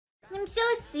so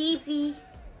sleepy.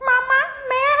 Mama,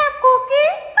 may I have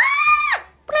cookie? Ah!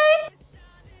 Please.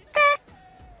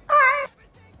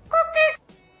 Cookie.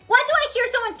 Why do I hear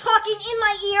someone talking in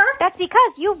my ear? That's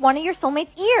because you have one of your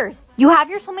soulmate's ears. You have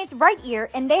your soulmate's right ear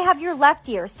and they have your left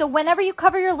ear. So whenever you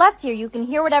cover your left ear, you can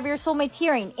hear whatever your soulmate's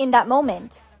hearing in that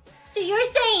moment. So you're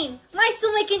saying my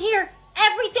soulmate can hear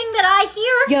everything that I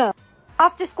hear? Yeah.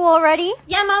 Off to school already?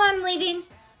 Yeah, Mom, I'm leaving.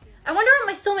 I wonder what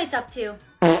my soulmate's up to.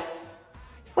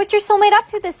 What's your soulmate up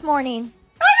to this morning?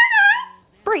 I don't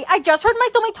know. Bri, I just heard my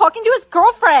soulmate talking to his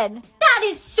girlfriend. That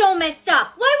is so messed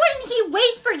up. Why wouldn't he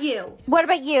wait for you? What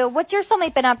about you? What's your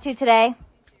soulmate been up to today?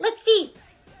 Let's see.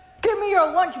 Give me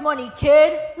your lunch money,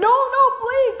 kid. No,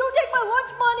 please, don't take my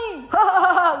lunch money. Ha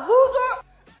ha ha, loser.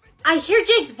 I hear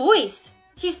Jake's voice.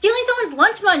 He's stealing someone's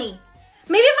lunch money.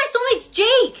 Maybe my soulmate's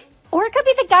Jake. Or it could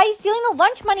be the guy he's stealing the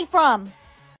lunch money from.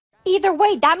 Either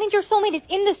way, that means your soulmate is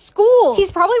in the school.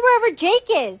 He's probably wherever Jake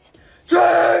is.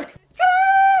 Jake!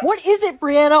 What is it,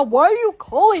 Brianna? Why are you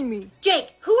calling me?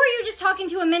 Jake, who were you just talking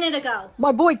to a minute ago?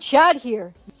 My boy Chad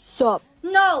here. Sup?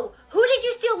 No, who did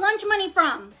you steal lunch money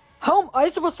from? How am I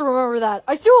supposed to remember that?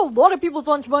 I steal a lot of people's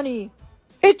lunch money.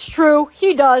 It's true,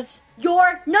 he does.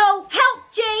 You're no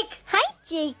help, Jake. Hi,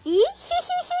 Jakey.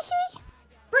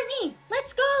 Brittany,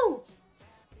 let's go.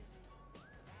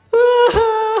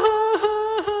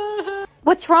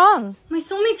 What's wrong? My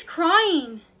soulmate's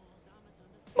crying.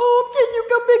 Mom, can you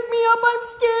come pick me up? I'm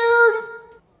scared.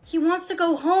 He wants to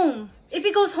go home. If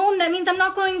he goes home, that means I'm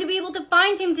not going to be able to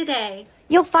find him today.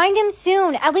 You'll find him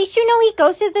soon. At least you know he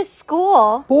goes to this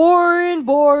school.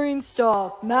 Boring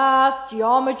stuff. Math,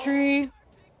 geometry,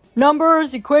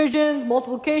 numbers, equations,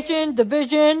 multiplication,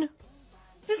 division.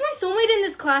 Is my soulmate in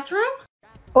this classroom?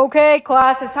 Okay,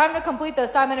 class, it's time to complete the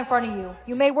assignment in front of you.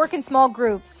 You may work in small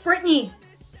groups. Brittany.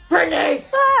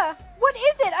 Ah, what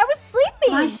is it? I was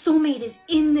sleeping. My soulmate is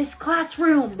in this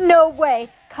classroom. No way.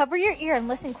 Cover your ear and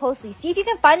listen closely. See if you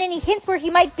can find any hints where he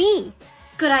might be.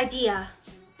 Good idea.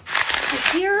 I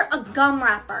hear a gum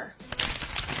wrapper.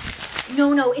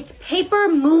 No, it's paper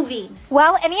moving.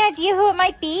 Well, any idea who it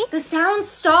might be? The sound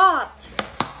stopped.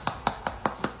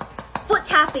 Foot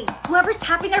tapping. Whoever's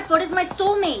tapping their foot is my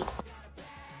soulmate.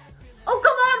 Oh,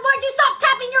 come on, why'd you stop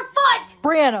tapping your foot?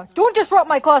 Brianna, don't disrupt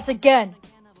my class again.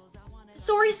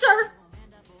 Sorry, sir.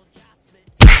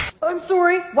 I'm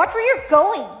sorry. Watch where you're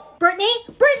going.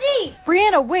 Brittany?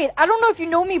 Brianna, wait, I don't know if you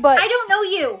know me, but... I don't know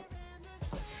you.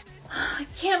 I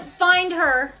can't find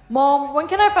her. Mom, when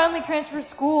can I finally transfer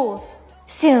schools?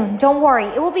 Soon. Don't worry.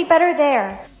 It will be better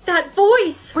there. That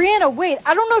voice. Brianna, wait,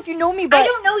 I don't know if you know me, but... I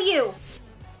don't know you.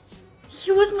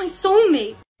 He was my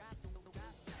soulmate.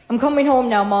 I'm coming home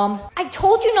now, Mom. I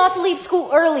told you not to leave school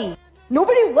early.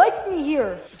 Nobody likes me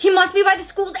here. He must be by the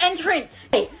school's entrance.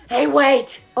 Hey,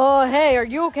 wait. Hey, are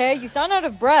you okay? You sound out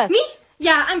of breath. Me?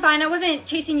 Yeah, I'm fine. I wasn't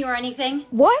chasing you or anything.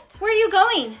 What? Where are you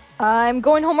going? I'm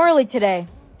going home early today.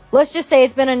 Let's just say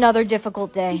it's been another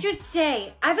difficult day. You should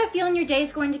stay. I have a feeling your day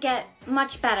is going to get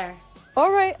much better.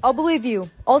 All right, I'll believe you.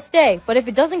 I'll stay, but if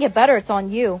it doesn't get better, it's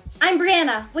on you. I'm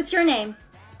Brianna. What's your name?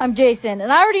 I'm Jason,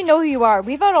 and I already know who you are.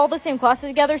 We've had all the same classes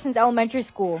together since elementary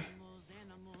school.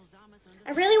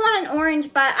 I really want an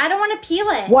orange, but I don't want to peel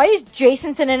it. Why is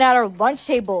Jason sitting at our lunch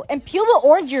table? And peel the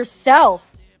orange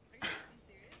yourself.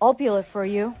 I'll peel it for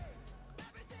you.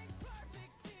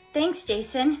 Thanks,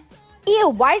 Jason. Ew,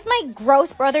 why is my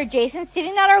gross brother Jason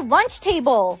sitting at our lunch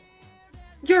table?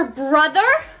 Your brother?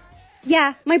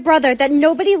 Yeah, my brother that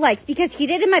nobody likes because he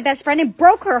dated my best friend and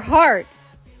broke her heart.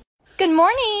 Good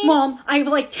morning. Mom, I have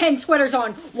like 10 sweaters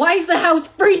on. Why is the house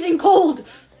freezing cold?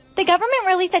 The government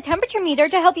released a temperature meter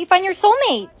to help you find your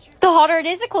soulmate. The hotter it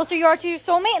is, the closer you are to your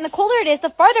soulmate, and the colder it is, the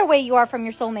farther away you are from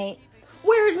your soulmate.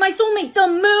 Where is my soulmate? The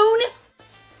moon?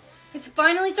 It's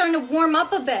finally starting to warm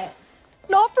up a bit.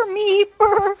 Not for me,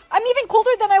 brr. I'm even colder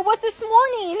than I was this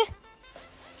morning.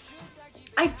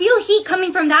 I feel heat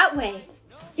coming from that way.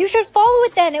 You should follow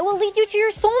it then. It will lead you to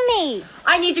your soulmate.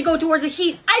 I need to go towards the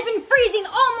heat. I've been freezing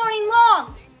all morning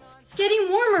long. It's getting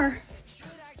warmer.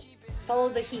 Follow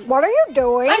the heat. What are you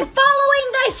doing? I'm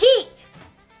following the heat.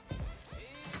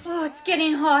 Oh, it's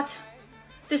getting hot.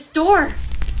 This door,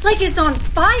 it's like it's on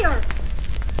fire.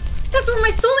 That's where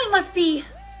my soulmate must be.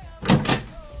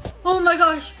 Oh my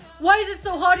gosh, why is it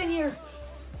so hot in here?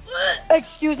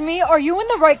 Excuse me, are you in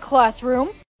the right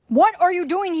classroom? What are you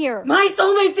doing here? My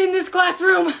soulmate's in this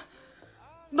classroom.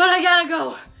 But I gotta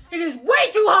go. It is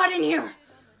way too hot in here.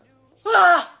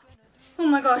 Ah! Oh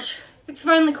my gosh, it's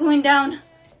finally cooling down.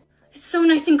 It's so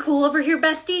nice and cool over here,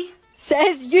 bestie.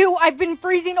 Says you, I've been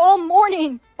freezing all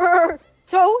morning.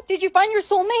 So, did you find your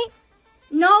soulmate?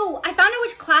 No, I found out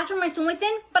which classroom my soulmate's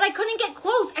in, but I couldn't get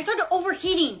close. I started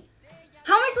overheating.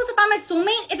 How am I supposed to find my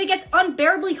soulmate if it gets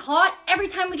unbearably hot every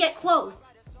time we get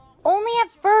close? Only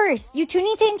at first. You two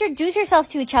need to introduce yourselves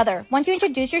to each other. Once you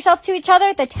introduce yourselves to each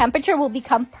other, the temperature will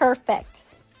become perfect.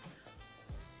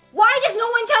 Why does no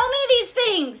one tell me these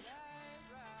things?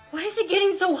 Why is it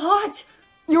getting so hot?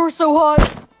 You're so hot.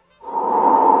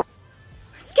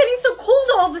 It's getting so cold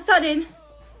all of a sudden.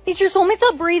 Is your soulmate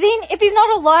still breathing? If he's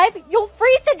not alive, you'll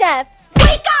freeze to death.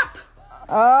 Wake up!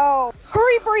 Oh.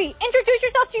 Hurry, Bree. Introduce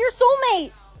yourself to your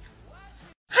soulmate.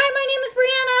 Hi, my name is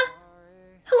Brianna.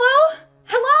 Hello?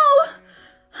 Hello?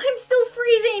 I'm still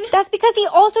freezing. That's because he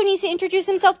also needs to introduce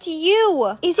himself to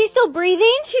you. Is he still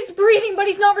breathing? He's breathing, but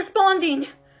he's not responding.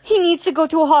 He needs to go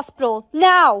to a hospital.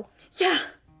 Now. Yeah.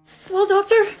 Well,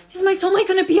 doctor, is my soulmate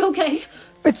gonna be okay?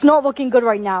 It's not looking good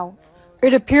right now.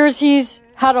 It appears he's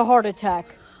had a heart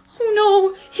attack. Oh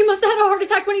no, he must have had a heart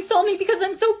attack when he saw me because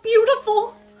I'm so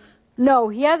beautiful. No,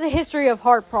 he has a history of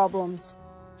heart problems.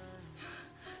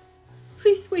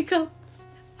 Please wake up.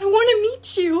 I want to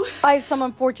meet you. I have some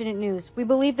unfortunate news. We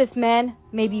believe this man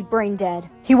may be brain dead.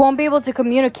 He won't be able to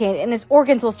communicate and his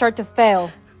organs will start to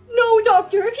fail. No,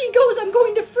 doctor, if he goes, I'm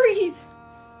going to freeze.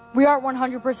 We aren't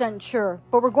 100% sure,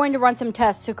 but we're going to run some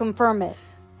tests to confirm it.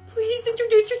 Please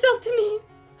introduce yourself to me.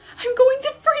 I'm going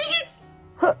to freeze.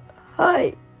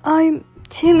 Hi, I'm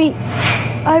Timmy.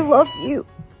 I love you.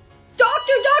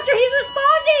 Doctor, he's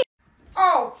responding.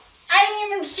 Oh, I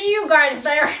didn't even see you guys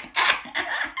there.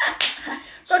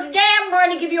 So today I'm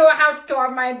going to give you a house tour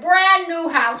of my brand new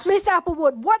house. Miss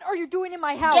Applewood, what are you doing in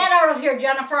my house? Get out of here,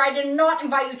 Jennifer. I did not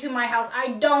invite you to my house.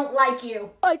 I don't like you.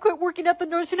 I quit working at the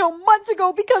nursing home months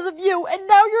ago because of you, and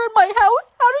now you're in my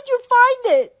house? How did you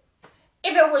find it?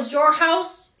 If it was your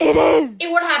house, It is.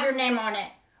 it would have your name on it.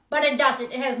 But it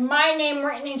doesn't. It has my name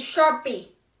written in Sharpie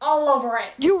all over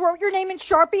it. You wrote your name in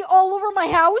Sharpie all over my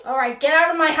house? All right, get out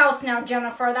of my house now,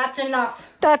 Jennifer. That's enough.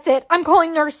 That's it. I'm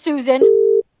calling Nurse Susan.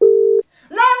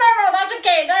 No, that's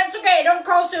okay. That's okay. Don't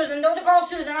call Susan. Don't call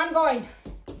Susan. I'm going.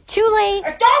 Too late.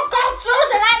 Don't call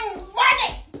Susan. I'm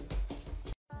running.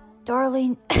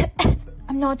 Darling,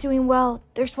 I'm not doing well.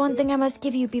 There's one thing I must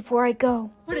give you before I go.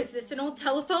 What is this, an old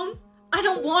telephone? I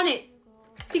don't want it.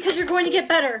 Because you're going to get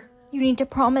better. You need to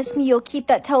promise me you'll keep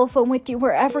that telephone with you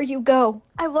wherever you go.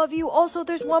 I love you. Also,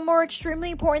 there's one more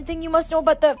extremely important thing you must know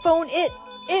about that phone.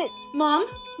 Mom?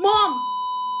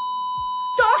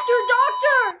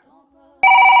 Doctor!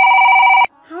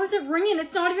 How is it ringing?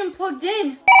 It's not even plugged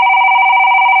in.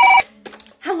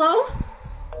 Hello?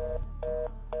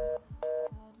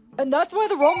 And that's why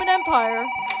the Roman Empire...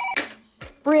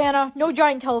 Brianna, no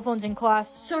giant telephones in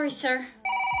class. Sorry, sir.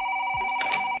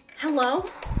 Hello?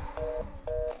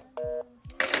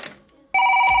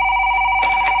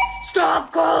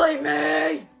 Stop calling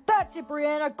me. That's it,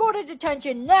 Brianna. Go to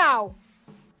detention now.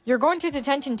 You're going to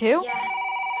detention too? Yeah.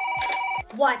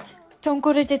 What? Don't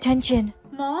go to detention.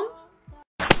 Mom?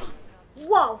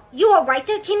 Whoa, you alright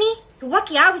there, Timmy? You're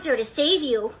lucky I was there to save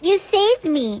you. You saved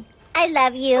me. I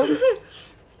love you.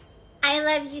 I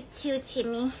love you too,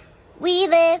 Timmy. We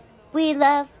live, we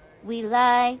love, we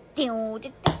lie.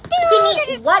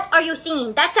 Timmy, what are you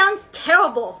singing? That sounds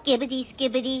terrible. Skibbity,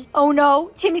 skibbity. Oh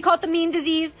no, Timmy caught the meme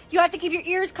disease. You have to keep your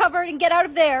ears covered and get out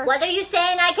of there. What are you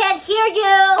saying? I can't hear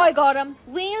you. I got him.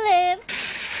 We live.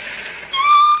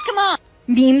 Come on.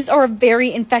 Memes are a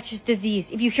very infectious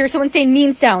disease. If you hear someone saying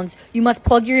meme sounds, you must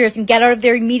plug your ears and get out of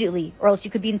there immediately, or else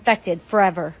you could be infected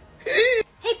forever.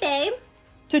 Hey, babe.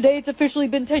 Today it's officially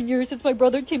been 10 years since my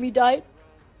brother Timmy died.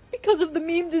 Because of the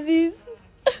meme disease.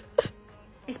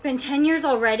 It's been 10 years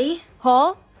already?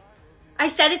 Huh? I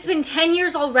said it's been 10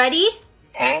 years already?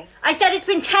 I said it's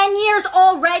been 10 years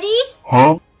already?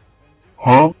 Oh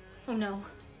no.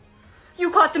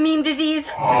 You caught the meme disease.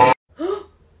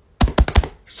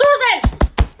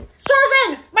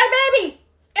 Susan, my baby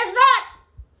is not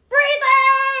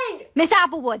breathing. Miss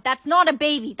Applewood, that's not a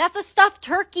baby. That's a stuffed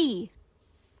turkey.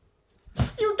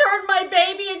 You turned my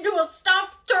baby into a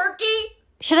stuffed turkey?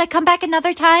 Should I come back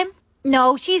another time?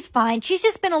 No, she's fine. She's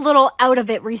just been a little out of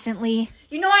it recently.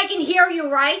 You know I can hear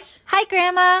you, right? Hi,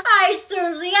 Grandma. Hi,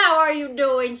 Susie. How are you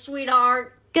doing,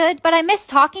 sweetheart? Good, but I miss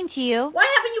talking to you. Why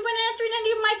haven't you been answering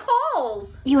any of my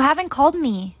calls? You haven't called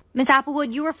me. Miss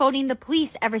Applewood, you were phoning the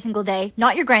police every single day,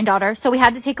 not your granddaughter, so we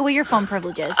had to take away your phone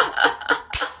privileges.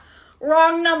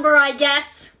 Wrong number, I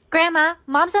guess. Grandma,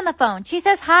 Mom's on the phone. She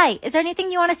says hi. Is there anything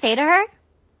you want to say to her?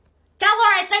 Tell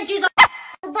her I said she's a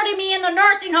for putting me in the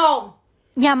nursing home.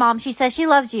 Yeah, Mom, she says she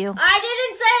loves you. I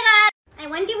didn't say that. I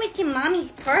wonder what's in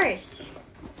Mommy's purse.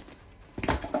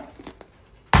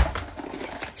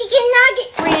 Chicken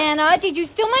nugget. Brianna, did you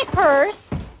steal my purse?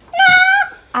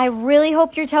 No. I really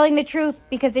hope you're telling the truth,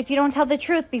 because if you don't tell the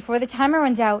truth before the timer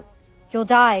runs out, You'll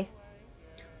die.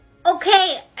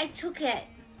 Okay, I took it.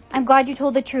 I'm glad you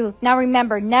told the truth. Now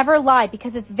remember, never lie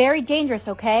because it's very dangerous,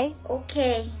 okay?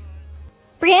 Okay.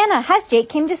 Brianna, has Jake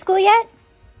came to school yet?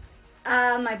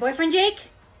 My boyfriend Jake?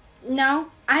 No,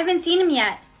 I haven't seen him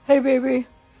yet. Hey, baby.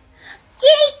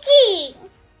 Jakey!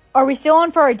 Are we still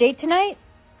on for our date tonight?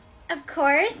 Of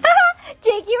course.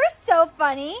 Jake, you were so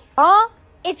funny. Huh?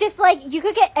 It's just like you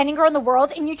could get any girl in the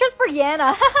world and you chose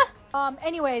Brianna.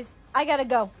 Anyways, I gotta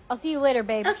go. I'll see you later,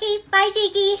 babe. Okay, bye,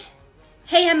 Jakey.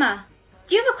 Hey, Emma.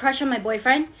 Do you have a crush on my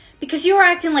boyfriend? Because you were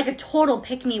acting like a total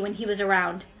pick-me when he was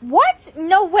around. What?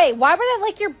 No way. Why would I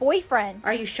like your boyfriend?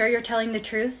 Are you sure you're telling the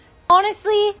truth?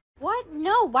 Honestly? What?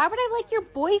 No, why would I like your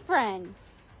boyfriend?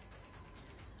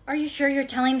 Are you sure you're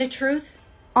telling the truth?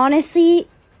 Honestly,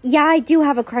 yeah, I do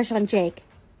have a crush on Jake.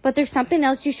 But there's something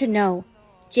else you should know.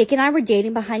 Jake and I were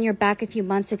dating behind your back a few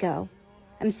months ago.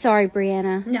 I'm sorry,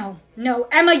 Brianna. No,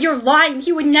 Emma, you're lying.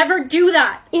 He would never do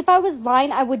that. If I was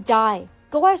lying, I would die.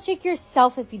 Go ask Jake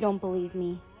yourself if you don't believe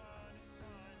me.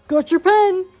 Got your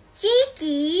pen.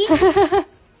 Jakey!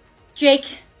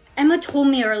 Jake, Emma told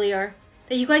me earlier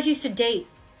that you guys used to date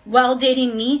while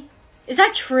dating me. Is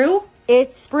that true?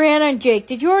 It's Brianna and Jake.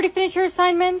 Did you already finish your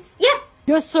assignments? Yep.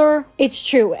 Yes, sir. It's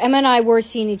true. Emma and I were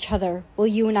seeing each other while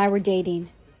you and I were dating.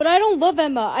 But I don't love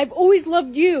Emma. I've always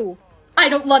loved you. I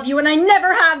don't love you and I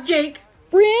never have, Jake.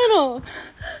 Brianna!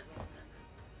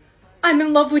 I'm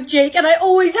in love with Jake and I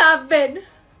always have been.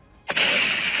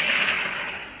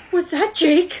 Was that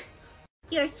Jake?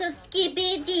 You're so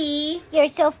skibbity. You're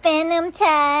so Phantom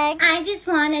Tag. I just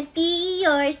wanna be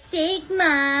your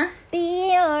Sigma.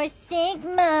 Be your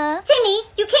Sigma. Timmy,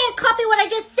 you can't copy what I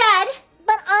just said.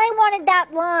 But I wanted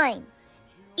that line.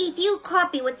 If you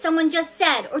copy what someone just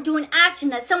said or do an action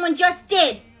that someone just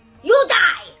did, you'll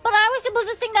die. But I was supposed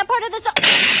to sing that part of the song.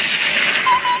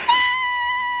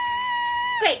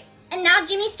 Great, and now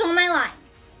Jimmy stole my line.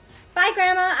 Bye,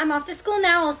 Grandma. I'm off to school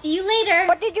now. I'll see you later.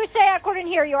 What did you say? I couldn't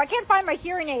hear you. I can't find my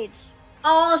hearing aids.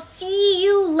 I'll see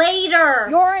you later.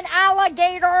 You're an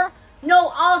alligator.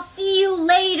 No, I'll see you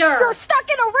later. You're stuck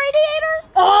in a radiator.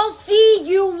 I'll see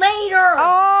you later.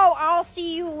 Oh, I'll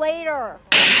see you later.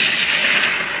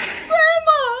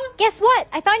 Grandma. Guess what?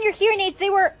 I found your hearing aids. They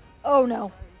were... Oh,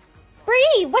 no.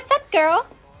 Bree, what's up, girl?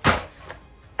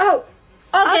 Oh,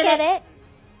 I'll get it. it.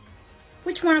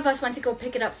 Which one of us went to go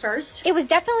pick it up first? It was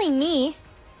definitely me.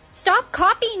 Stop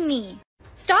copying me.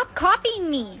 Stop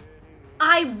copying me.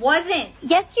 I wasn't.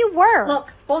 Yes, you were.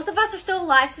 Look, both of us are still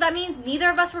alive, so that means neither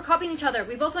of us were copying each other.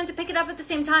 We both went to pick it up at the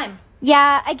same time.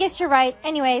 Yeah, I guess you're right.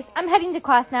 Anyways, I'm heading to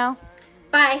class now.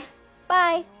 Bye.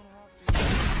 Bye.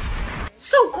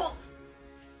 So close.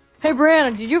 Hey,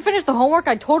 Brianna, did you finish the homework?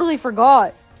 I totally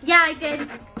forgot. Yeah, I did.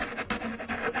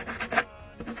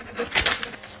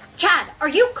 Chad, are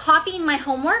you copying my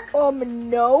homework?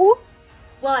 No.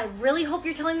 Well, I really hope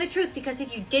you're telling the truth, because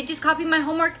if you did just copy my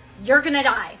homework, you're gonna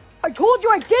die. I told you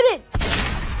I didn't.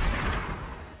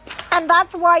 And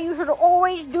that's why you should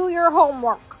always do your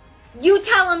homework. You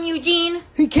tell him, Eugene.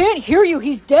 He can't hear you.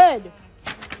 He's dead.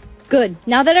 Good.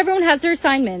 Now that everyone has their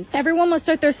assignments, everyone must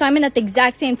start their assignment at the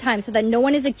exact same time so that no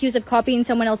one is accused of copying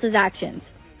someone else's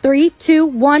actions. 3, 2,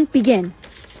 1, begin.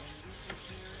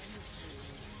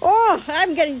 Oh,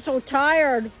 I'm getting so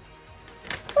tired.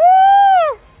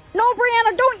 Oh, no,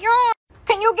 Brianna, don't yawn.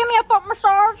 Can you give me a foot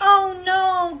massage? Oh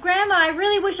no, Grandma, I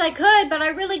really wish I could, but I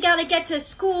really gotta get to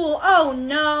school. Oh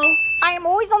no. I am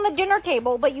always on the dinner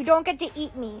table, but you don't get to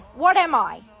eat me. What am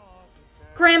I?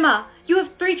 Grandma, you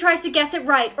have 3 tries to guess it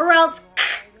right, or else...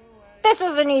 This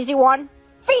is an easy one.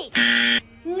 Feet.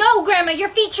 No, Grandma, your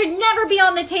feet should never be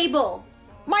on the table.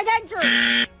 My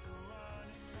dentures.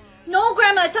 No,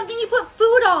 Grandma, it's something you put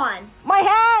food on. My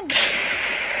hand.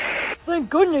 Thank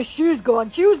goodness she's gone.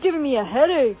 She was giving me a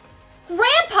headache.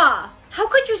 Grandpa! How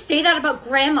could you say that about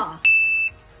Grandma?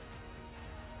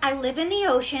 I live in the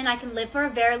ocean. I can live for a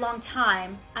very long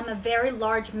time. I'm a very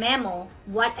large mammal.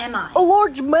 What am I? A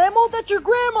large mammal? That's your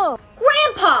grandma.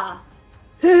 Grandpa!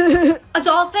 A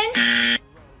dolphin?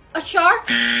 A shark?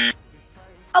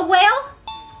 A whale?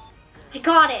 I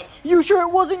got it. You sure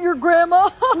it wasn't your grandma?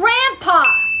 Grandpa!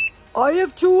 I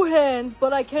have 2 hands,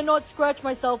 but I cannot scratch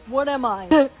myself. What am I?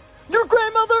 Your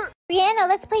grandmother? Brianna,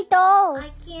 let's play dolls. I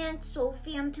can't,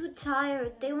 Sophie. I'm too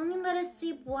tired. They only let us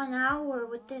sleep 1 hour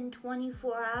within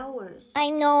 24 hours. I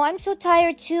know, I'm so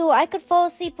tired too. I could fall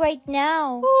asleep right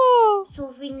now. Oh.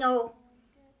 Sophie, no.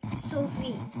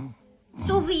 Sophie.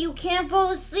 Sophie, you can't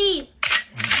fall asleep.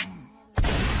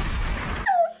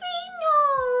 Sophie,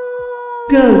 no.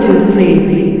 Go to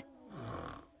sleep.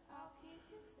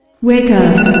 Wake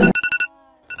up.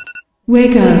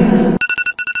 Wake up.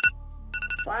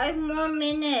 5 more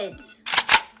minutes.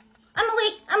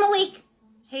 I'm awake.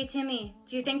 Hey, Timmy,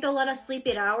 do you think they'll let us sleep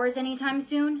 8 hours anytime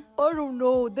soon? I don't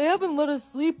know. They haven't let us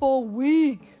sleep all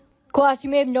week. Class, you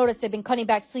may have noticed they've been cutting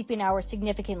back sleeping hours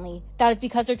significantly. That is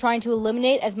because they're trying to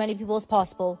eliminate as many people as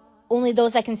possible. Only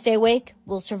those that can stay awake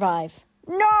will survive.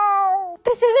 No!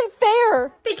 This isn't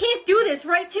fair! They can't do this,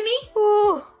 right, Timmy?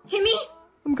 Oh, Timmy?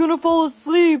 I'm gonna fall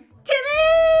asleep.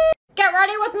 Timmy! Get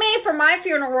ready with me for my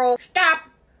funeral. Stop.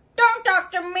 Don't talk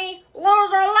to me.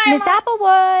 Loser Miss lamer.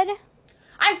 Applewood!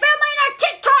 I'm filming a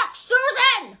TikTok,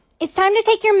 Susan! It's time to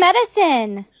take your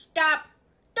medicine. Stop.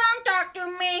 Don't talk to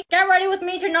me. Get ready with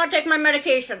me to not take my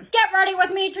medication. Get ready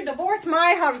with me to divorce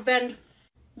my husband.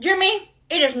 Jimmy,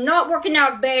 it is not working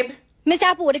out, babe. Miss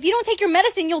Applewood, if you don't take your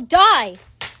medicine, you'll die.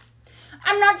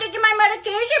 I'm not taking my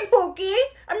medication, Pookie.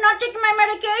 I'm not taking my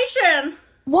medication.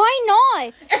 Why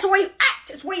not? It's the way you act.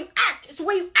 It's the way you act. It's the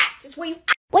way you act. It's the way you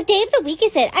act. What day of the week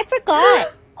is it? I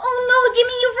forgot. Oh no,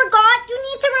 Jimmy, you forgot. You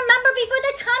need to remember before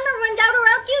the timer runs out or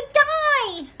else you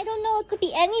die. I don't know. It could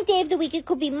be any day of the week. It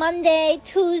could be Monday,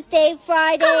 Tuesday,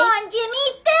 Friday. Come on,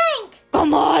 Jimmy, think.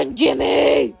 Come on,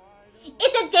 Jimmy!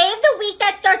 It's a day of the week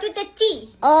that starts with a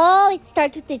T. Oh, it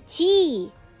starts with the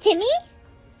T. Timmy?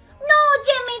 No,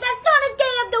 Jimmy, that's not a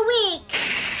day of the week.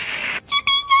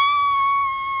 Jimmy, no!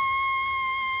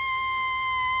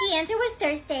 The answer was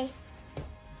Thursday.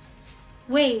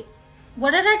 Wait,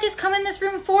 what did I just come in this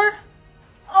room for?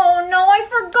 Oh no, I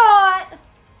forgot.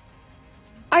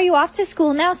 Are you off to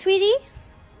school now, sweetie?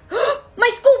 My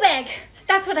school bag!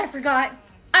 That's what I forgot.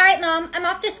 All right, Mom, I'm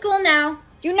off to school now.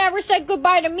 You never said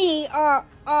goodbye to me.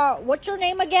 What's your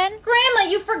name again? Grandma,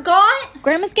 you forgot?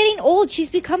 Grandma's getting old. She's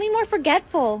becoming more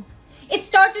forgetful. It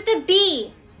starts with a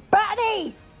B.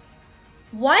 Buddy!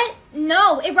 What?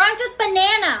 No, it rhymes with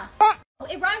banana.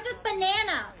 It rhymes with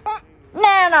banana.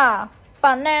 Nana!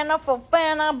 Banana for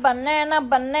Fana, banana,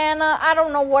 banana. I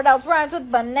don't know what else rhymes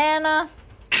with banana.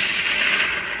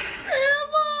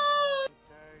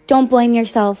 Don't blame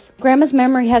yourself. Grandma's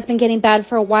memory has been getting bad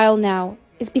for a while now.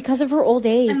 It's because of her old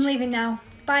age. I'm leaving now.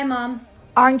 Bye, Mom.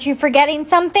 Aren't you forgetting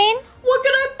something? What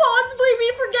could I possibly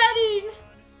be forgetting?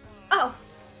 Oh,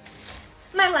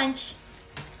 my lunch.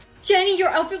 Jenny, your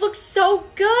outfit looks so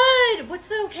good. What's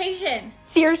the occasion?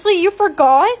 Seriously, you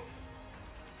forgot?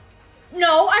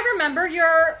 No, I remember.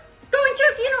 You're going to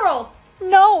a funeral.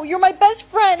 No, you're my best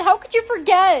friend. How could you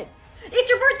forget? It's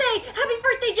your birthday. Happy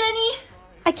birthday, Jenny.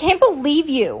 I can't believe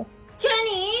you.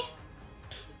 Jenny.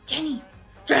 Psst, Jenny.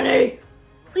 Jenny.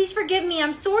 Please forgive me.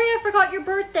 I'm sorry I forgot your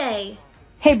birthday.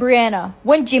 Hey, Brianna,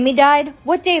 when Jimmy died,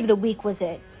 what day of the week was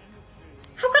it?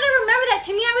 How could I remember that,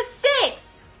 Timmy? I was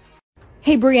 6.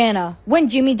 Hey, Brianna, when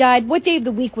Jimmy died, what day of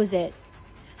the week was it?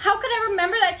 How could I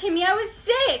remember that, Timmy? I was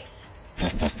 6.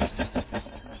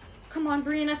 Come on,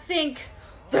 Brianna, think.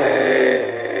 The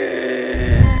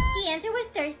answer was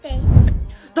Thursday.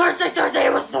 Thursday,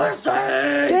 it was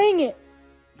Thursday. Dang it.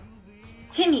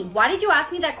 Timmy, why did you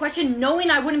ask me that question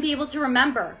knowing I wouldn't be able to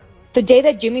remember? The day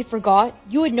that Jimmy forgot,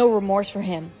 you had no remorse for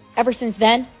him. Ever since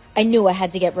then, I knew I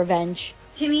had to get revenge.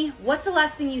 Timmy, what's the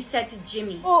last thing you said to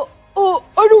Jimmy? I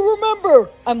don't remember.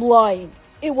 I'm lying.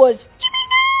 It was Jimmy,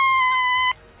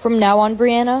 no! From now on,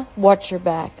 Brianna, watch your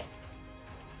back.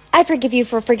 I forgive you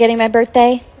for forgetting my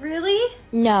birthday. Really?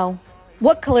 No.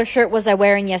 What color shirt was I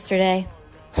wearing yesterday?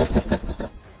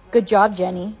 Good job,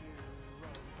 Jenny.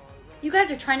 You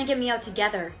guys are trying to get me out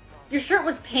together. Your shirt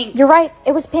was pink. You're right.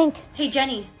 It was pink. Hey,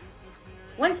 Jenny.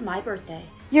 When's my birthday?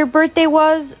 Your birthday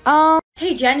was,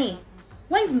 Hey, Jenny.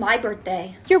 When's my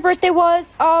birthday? Your birthday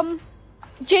was,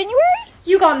 January?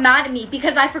 You got mad at me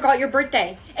because I forgot your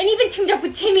birthday. And even teamed up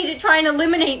with Timmy to try and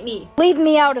eliminate me. Leave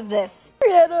me out of this.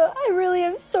 Brianna, I really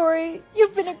am sorry.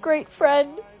 You've been a great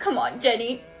friend. Come on,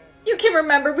 Jenny. You can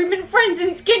remember we've been friends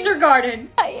since kindergarten.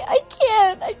 I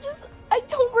can't. I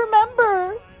don't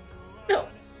remember. No.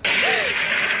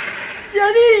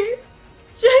 Jenny!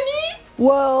 Jenny!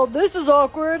 Well, this is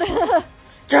awkward.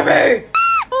 Jimmy.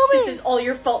 This is all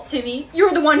your fault, Timmy.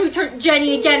 You're the one who turned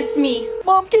Jenny against me.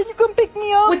 Mom, can you come pick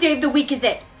me up? What day of the week is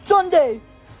it? Sunday.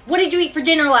 What did you eat for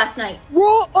dinner last night?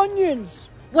 Raw onions.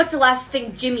 What's the last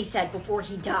thing Jimmy said before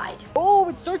he died? Oh,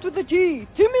 it starts with a T.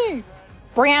 Timmy.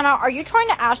 Brianna, are you trying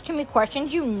to ask Timmy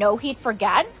questions you know he'd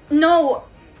forget? No.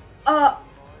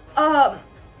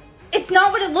 It's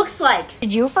not what it looks like.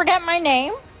 Did you forget my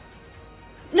name?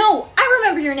 No, I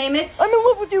remember your name. It's... I'm in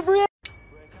love with you, Brianna.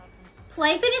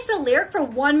 Play finish the lyric for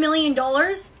 $1 million?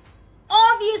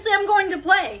 Obviously, I'm going to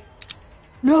play.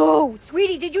 No.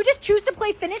 Sweetie, did you just choose to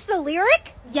play finish the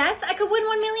lyric? Yes, I could win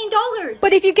 $1 million.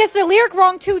 But if you guess the lyric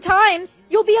wrong 2 times,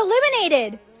 you'll be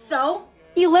eliminated. So?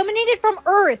 Eliminated from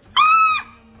Earth.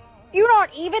 You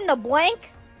not even the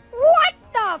blank? What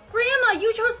the? Grandma,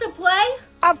 you chose to play?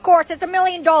 Of course, it's $1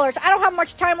 million. I don't have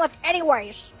much time left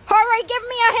anyways. Hurry, give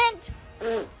me a hint.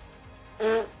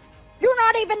 You're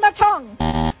not even the tongue.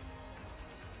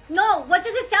 No, what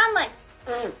does it sound like?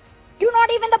 You're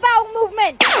not even the bowel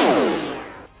movement.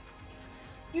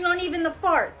 You're not even the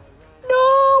fart.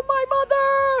 No, my mother.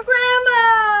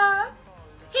 Grandma!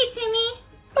 Hey, Timmy.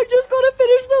 I just gotta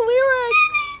finish the lyrics.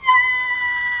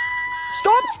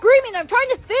 Stop screaming, I'm trying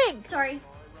to think. Sorry.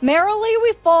 Merrily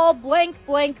we fall, blank,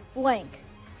 blank, blank.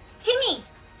 Timmy,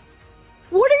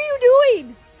 What are you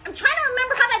doing? I'm trying to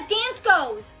remember how that dance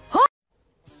goes.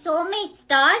 Soulmate's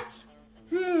thoughts?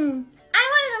 I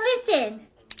want to listen.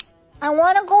 I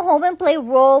want to go home and play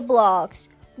Roblox.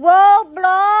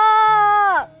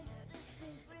 Roblox!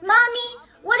 Mommy,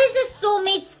 what is this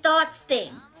soulmate's thoughts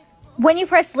thing? When you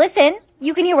press listen,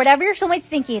 you can hear whatever your soulmate's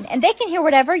thinking, and they can hear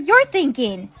whatever you're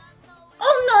thinking.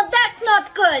 Oh no, that's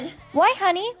not good. Why,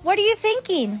 honey? What are you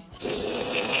thinking?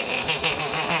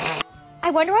 I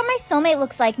wonder what my soulmate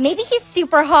looks like. Maybe he's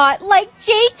super hot, like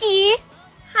Jakey.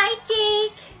 Hi,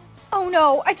 Jake. Oh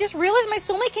no, I just realized my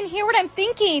soulmate can hear what I'm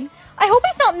thinking. I hope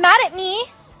he's not mad at me.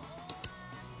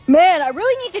 Man, I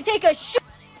really need to take a shit.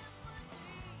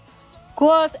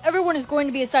 Class, everyone is going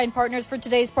to be assigned partners for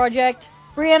today's project.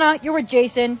 Brianna, you're with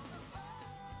Jason.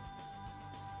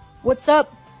 What's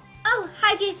up? Oh,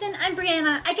 hi, Jason. I'm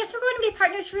Brianna. I guess we're going to be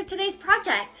partners for today's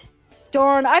project.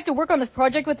 Darn, I have to work on this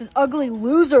project with this ugly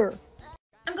loser.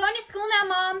 I'm going to school now,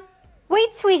 Mom.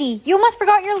 Wait, sweetie, you almost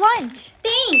forgot your lunch.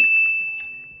 Thanks.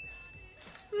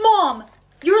 Mom,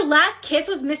 your last kiss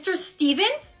was Mr.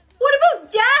 Stevens? What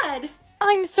about Dad?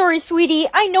 I'm sorry, sweetie.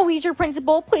 I know he's your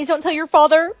principal. Please don't tell your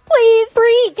father. Please.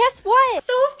 Bree, guess what?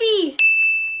 Sophie!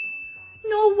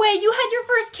 No way, you had your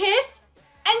first kiss?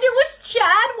 And it was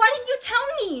Chad? Why didn't you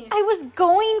tell me? I was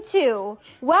going to.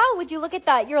 Wow, would you look at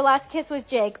that? Your last kiss was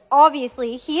Jake.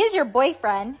 Obviously, he is your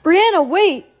boyfriend. Brianna,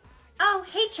 wait. Oh,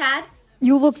 hey, Chad.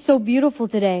 You look so beautiful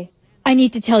today. I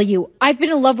need to tell you, I've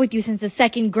been in love with you since the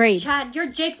 2nd grade. Chad,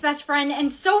 you're Jake's best friend,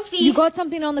 and Sophie... You got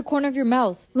something on the corner of your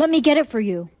mouth. Let me get it for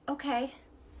you. Okay.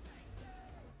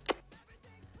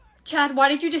 Chad, why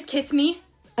did you just kiss me?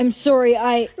 I'm sorry,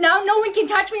 Now no one can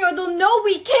touch me or they'll know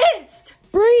we kissed!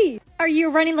 Bree! Are you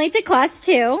running late to class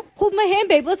too? Hold my hand,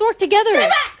 babe. Let's work together. Stay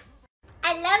back!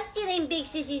 I love stealing Big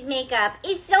Sissy's makeup.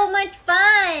 It's so much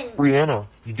fun. Brianna,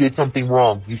 you did something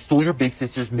wrong. You stole your big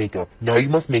sister's makeup. Now you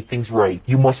must make things right.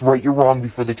 You must right your wrong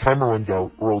before the timer runs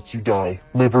out, or else you die.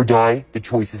 Live or die, the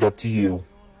choice is up to you.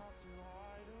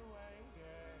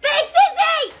 Big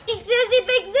Sissy! Big Sissy!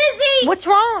 Big Sissy! What's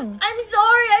wrong? I'm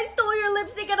sorry, I stole your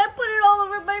lipstick and I put it all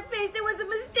over my face. It was a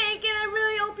mistake and I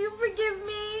really hope you forgive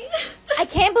me. I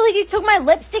can't believe you took my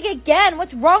lipstick again.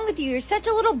 What's wrong with you? You're such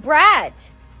a little brat.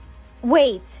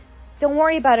 Wait. Don't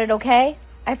worry about it, okay?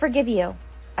 I forgive you.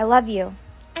 I love you.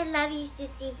 I love you,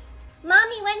 Sissy.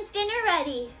 Mommy, when's dinner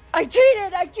ready? I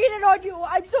cheated on you.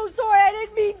 I'm so sorry. I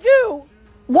didn't mean to.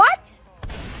 What?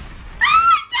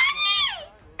 Ah,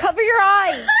 Daddy! Cover your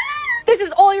eyes. This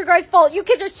is all your guys' fault. You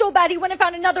kids are so bad he went and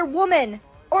found another woman.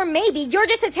 Or maybe you're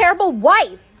just a terrible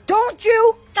wife. Don't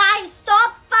you? Guys,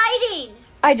 stop fighting!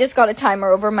 I just got a timer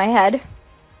over my head.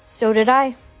 So did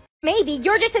I. Maybe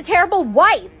you're just a terrible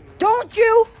wife. Don't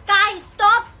you? Guys,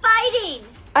 stop fighting!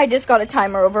 I just got a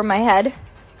timer over my head.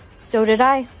 So did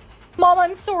I. Mom,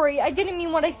 I'm sorry. I didn't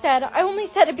mean what I said. I only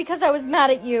said it because I was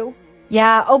mad at you.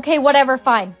 Yeah, okay, whatever,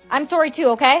 fine. I'm sorry too,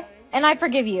 okay? And I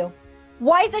forgive you.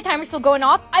 Why is the timer still going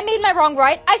off? I made my wrong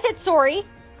right. I said sorry.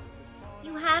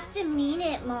 You have to mean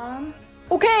it, Mom.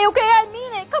 Okay, I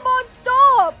mean it. Come on,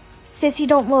 stop. Sissy,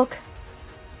 don't look.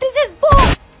 This is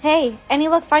bull! Hey, any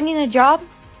luck finding a job?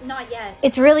 Not yet.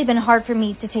 It's really been hard for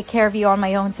me to take care of you on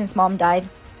my own since Mom died.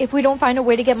 If we don't find a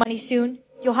way to get money soon,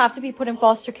 you'll have to be put in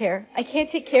foster care. I can't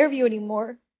take care of you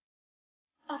anymore.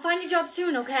 I'll find a job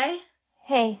soon, okay?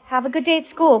 Hey, have a good day at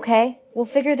school, okay? We'll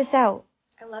figure this out.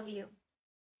 I love you.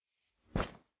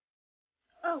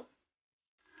 Oh.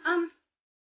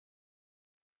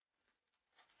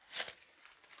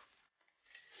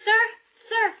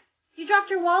 Sir, you dropped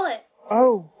your wallet.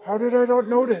 Oh, how did I not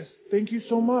notice? Thank you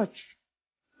so much.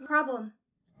 No problem.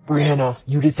 Brianna,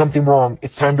 you did something wrong.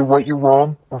 It's time to right your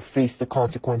wrong, or face the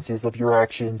consequences of your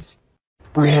actions.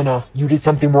 Brianna, you did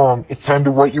something wrong. It's time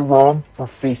to right your wrong, or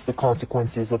face the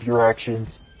consequences of your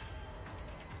actions.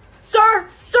 Sir,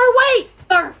 wait!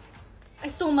 Sir! I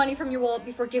stole money from your wallet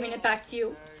before giving it back to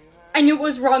you. I knew it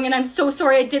was wrong and I'm so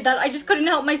sorry I did that. I just couldn't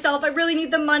help myself. I really need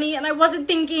the money and I wasn't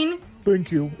thinking.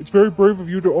 Thank you. It's very brave of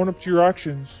you to own up to your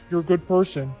actions. You're a good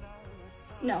person.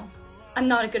 No, I'm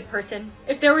not a good person.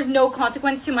 If there was no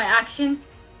consequence to my action,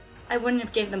 I wouldn't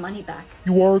have gave the money back.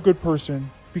 You are a good person.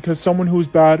 because someone who is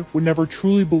bad would never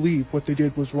truly believe what they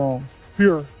did was wrong.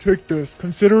 Here, take this.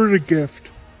 Consider it a gift.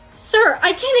 Sir,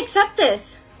 I can't accept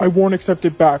this. I won't accept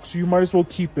it back, so you might as well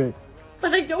keep it.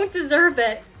 But I don't deserve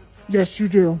it. Yes, you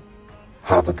do.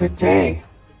 Have a good day.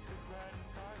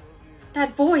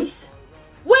 That voice.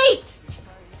 Wait!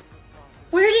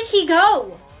 Where did he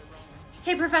go?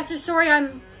 Hey, Professor, sorry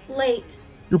I'm late.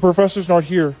 Your professor's not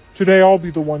here. Today I'll be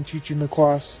the one teaching the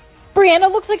class.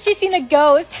 Brianna looks like she's seen a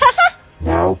ghost.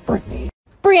 Now, Brittany.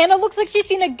 Brianna looks like she's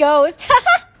seen a ghost.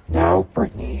 Now,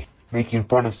 Brittany. Making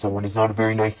fun of someone is not a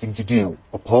very nice thing to do.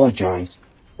 Apologize,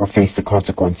 or face the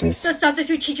consequences. The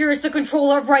substitute teacher is the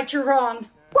controller of right or wrong.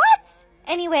 What?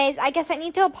 Anyways, I guess I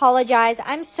need to apologize.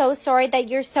 I'm so sorry that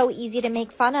you're so easy to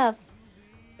make fun of.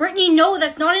 Brittany, no,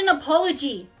 that's not an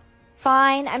apology.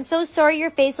 Fine. I'm so sorry your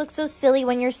face looks so silly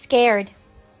when you're scared.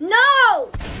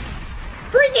 No!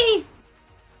 Brittany!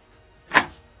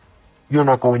 You're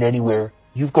not going anywhere.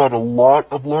 You've got a lot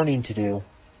of learning to do.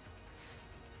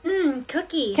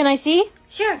 Cookie. Can I see?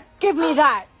 Sure. Give me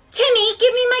that. Timmy,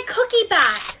 give me my cookie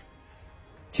back.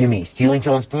 Timmy, stealing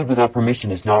someone's food without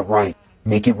permission is not right.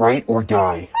 Make it right or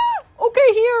die.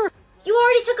 Okay, here. You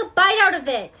already took a bite out of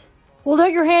it. Hold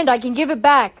out your hand. I can give it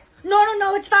back.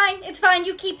 No, it's fine. It's fine.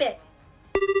 You keep it.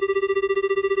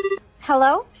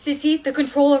 Hello? Sissy, the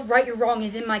control of right or wrong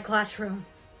is in my classroom.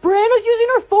 Brianna's using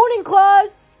her phone in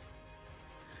class.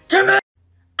 Timmy!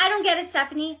 I don't get it,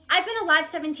 Stephanie. I've been alive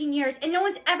 17 years and no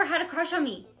one's ever had a crush on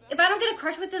me. If I don't get a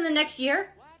crush within the next year,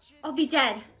 I'll be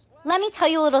dead. Let me tell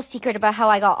you a little secret about how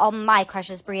I got all my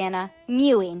crushes, Brianna.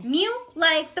 Mewing. Mew?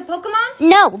 Like the Pokemon?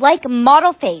 No, like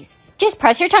model face. Just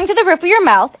press your tongue to the roof of your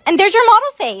mouth, and there's your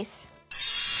model face.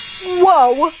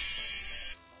 Whoa.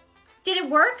 Did it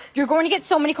work? You're going to get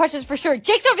so many crushes for sure.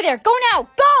 Jake's over there. Go now.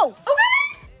 Go.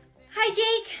 Okay. Hi,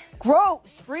 Jake.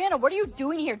 Gross. Brianna, what are you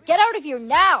doing here? Get out of here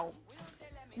now.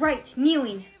 Right,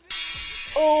 mewing.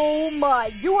 Oh my,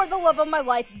 you are the love of my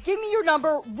life. Give me your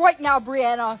number right now,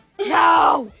 Brianna.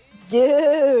 No.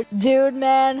 Dude,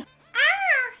 man.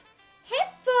 Hey,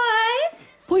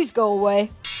 boys. Please go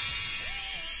away.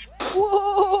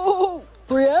 Whoa.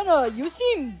 Brianna, you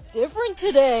seem different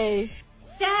today.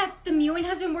 Steph, the mewing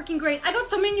has been working great. I got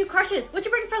so many new crushes. What'd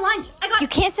you bring for lunch? You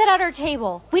can't sit at our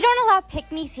table. We don't allow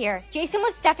pick-me's here. Jason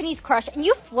was Stephanie's crush, and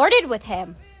you flirted with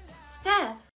him.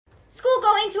 Steph. School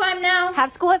going time now.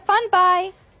 Have school at fun,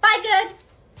 bye. Bye, good.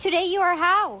 Today you are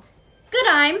how? Good,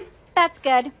 I'm. That's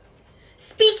good.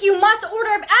 Speak, you must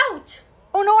order out.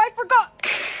 Oh no, I forgot.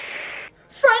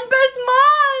 Friend best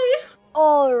my.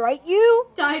 All right, you.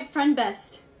 Died friend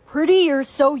best. Pretty or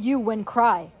so you when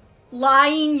cry.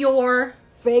 Lying your.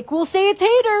 Fake will say it's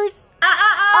haters.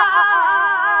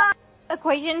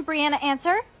 Equation, Brianna,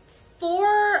 answer?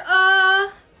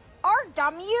 Are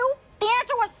dumb you? The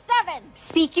answer was 7.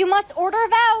 Speak, you must order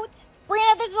out.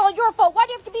 Brianna, this is all your fault. Why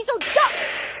do you have to be so dumb?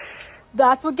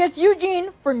 That's what gets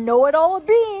Eugene for know-it-all a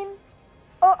bean.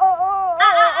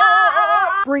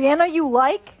 Brianna, you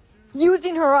like?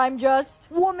 Using her, I'm just.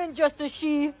 Woman just as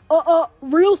she.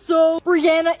 Real so.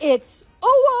 Brianna, it's.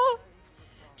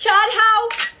 Chad, how?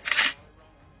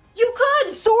 You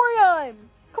could. Sorry, I'm.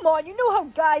 Come on, you know how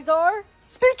guys are.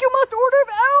 Speak, you must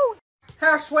order out.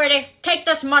 Here, sweetie, take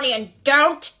this money and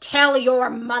don't tell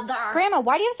your mother. Grandma,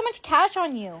 why do you have so much cash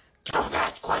on you? Don't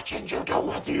ask questions you don't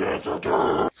want the answer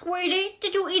to. Sweetie,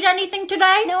 did you eat anything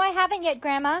today? No, I haven't yet,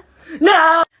 Grandma.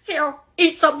 No! Here,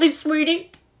 eat something,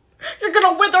 sweetie. You're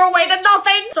gonna wither away to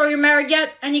nothing. So you're married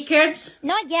yet? Any kids?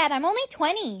 Not yet. I'm only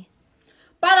 20.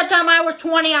 By the time I was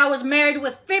 20, I was married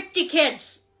with 50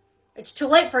 kids. It's too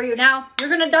late for you now. You're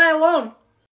gonna die alone.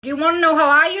 Do you want to know how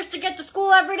I used to get to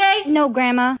school every day? No,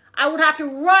 Grandma. I would have to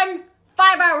run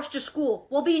 5 hours to school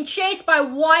while being chased by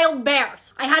wild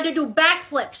bears. I had to do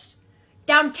backflips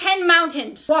down 10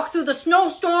 mountains, walk through the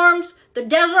snowstorms, the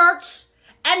deserts,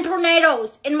 and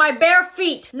tornadoes in my bare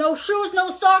feet. No shoes,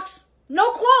 no socks,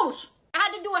 no clothes. I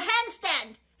had to do a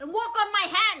handstand and walk on my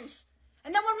hands.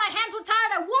 And then when my hands were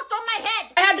tired, I walked on my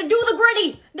head. I had to do the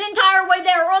gritty the entire way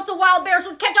there, or else the wild bears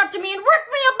would catch up to me and rip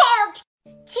me apart.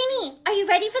 Timmy, are you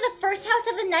ready for the first house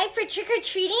of the night for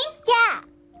trick-or-treating? Yeah.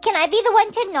 Can I be the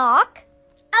one to knock?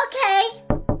 Okay.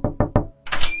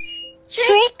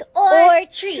 Trick or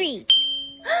treat?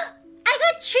 I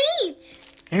got treats.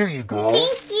 Here you go.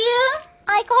 Thank you.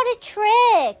 I got a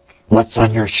trick. What's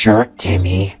on your shirt,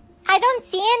 Timmy? I don't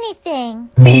see anything.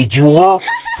 Made you look?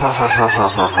 Ha ha ha ha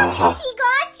ha ha ha. He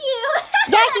got you.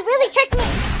 Yeah, he really tricked me.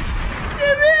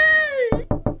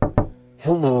 Timmy!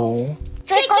 Hello.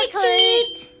 Trick or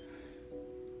treat.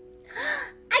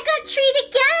 I got treat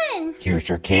again. Here's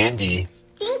your candy.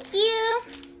 Thank you.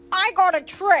 I got a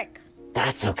trick.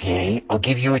 That's okay. I'll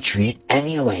give you a treat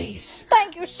anyways.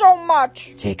 Thank you so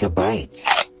much. Take a bite.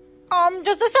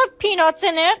 Does this have peanuts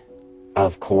in it?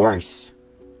 Of course.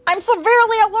 I'm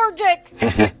severely allergic.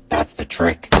 That's the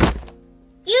trick.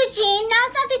 Eugene,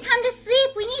 now's not the time to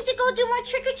sleep. We need to go do more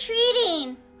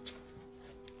trick-or-treating.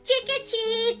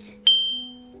 Trick-or-treat.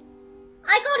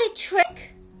 I got a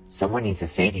trick. Someone needs to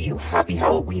say to you Happy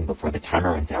Halloween before the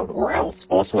timer runs out, or else.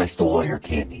 Also, I stole all your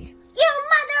candy. You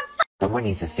motherfucker. Someone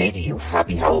needs to say to you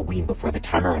Happy Halloween before the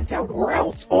timer runs out, or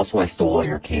else. Also, I stole all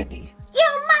your candy.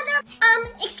 You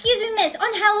mother... excuse me, miss.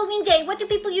 On Halloween day, what do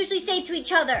people usually say to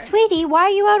each other? Sweetie, why are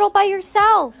you out all by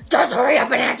yourself? Just hurry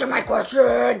up and answer my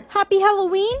question. Happy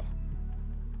Halloween?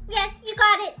 Yes, you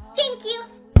got it. Thank you.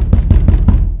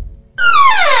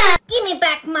 Give me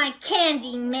back my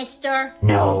candy, mister.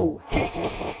 No.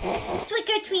 Trick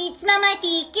or treat, smell my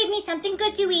feet, give me something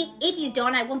good to eat. If you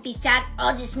don't, I won't be sad.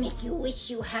 I'll just make you wish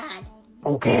you had.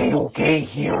 Okay,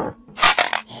 here.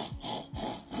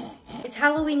 It's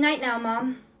Halloween night now,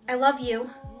 Mom. I love you.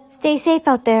 Stay safe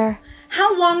out there.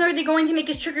 How long are they going to make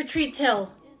us trick-or-treat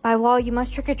till? By law, you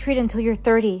must trick-or-treat until you're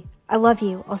 30. I love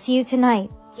you. I'll see you tonight.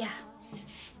 Yeah.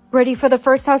 Ready for the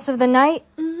first house of the night?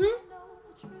 Mm-hmm.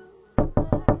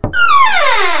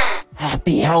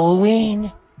 Happy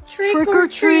Halloween. Trick or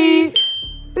treat.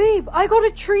 Babe, I got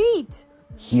a treat.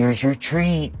 Here's your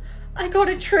treat. I got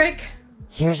a trick.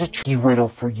 Here's a tricky riddle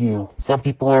for you. Some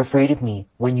people are afraid of me.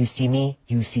 When you see me,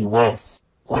 you see less.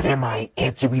 What am I?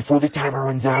 Answer before the timer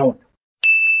runs out.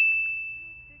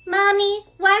 Mommy,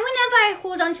 why whenever I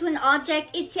hold onto an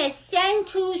object, it says send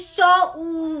to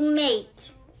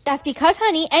soulmate? That's because,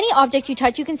 honey, any object you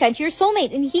touch, you can send to your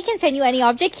soulmate, and he can send you any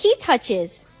object he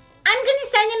touches. I'm gonna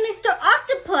send him Mr.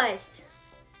 Octopus.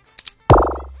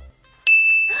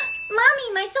 Mommy,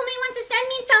 my soulmate wants to send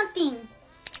me something.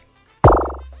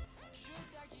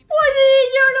 What did he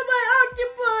do to my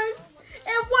octopus?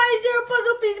 And why is there a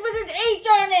puzzle piece with an H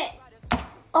on it?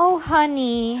 Oh,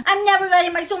 honey. I'm never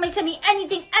letting my soulmate send me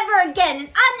anything ever again, and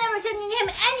I'm never sending him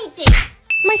anything.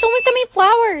 My soulmate sent me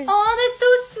flowers. Oh, that's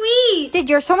so sweet. Did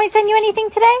your soulmate send you anything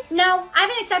today? No, I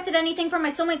haven't accepted anything from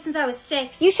my soulmate since I was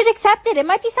 6. You should accept it. It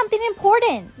might be something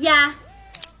important. Yeah.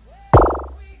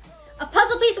 A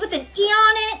puzzle piece with an E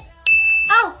on it.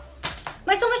 Oh,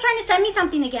 my soulmate's trying to send me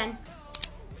something again.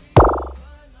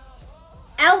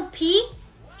 LP?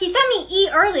 He sent me E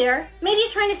earlier. Maybe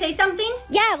he's trying to say something?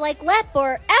 Yeah, like lep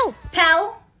or elp.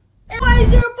 Pal? And why is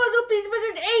there a puzzle piece with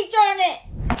an H on it?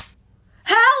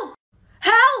 Help!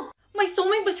 Help! My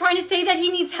soulmate was trying to say that he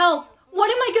needs help.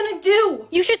 What am I gonna do?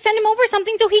 You should send him over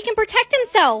something so he can protect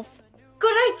himself.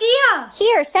 Good idea!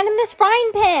 Here, send him this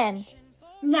frying pan.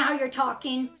 Now you're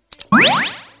talking.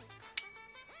 My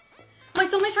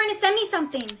soulmate's trying to send me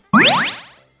something.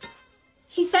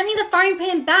 He sent me the frying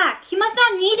pan back. He must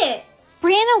not need it.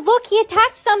 Brianna, look, he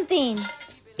attached something.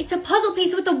 It's a puzzle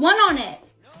piece with a 1 on it.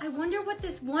 I wonder what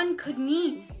this 1 could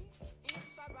mean.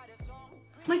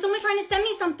 My soulmate's trying to send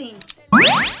me something.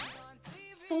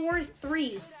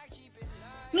 4-3.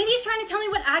 Maybe he's trying to tell me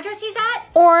what address he's at?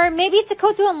 Or maybe it's a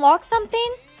code to unlock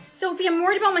something? Sophie, I'm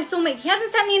worried about my soulmate. He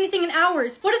hasn't sent me anything in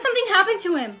hours. What if something happened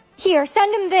to him? Here,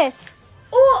 send him this.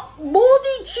 Oh,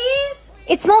 moldy cheese?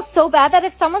 It smells so bad that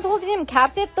if someone's holding him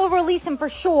captive, they'll release him for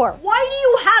sure. Why do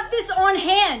you have this on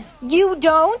hand? You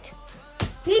don't?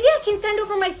 Maybe I can send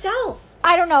over myself.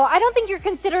 I don't know. I don't think you're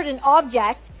considered an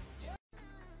object.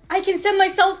 I can send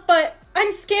myself, but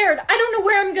I'm scared. I don't know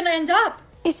where I'm gonna end up.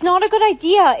 It's not a good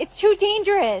idea. It's too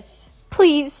dangerous.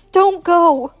 Please, don't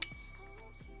go.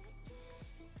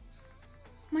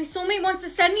 My soulmate wants to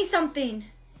send me something.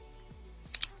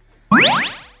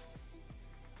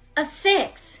 A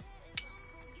 6.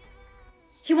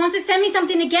 He wants to send me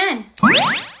something again.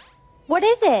 What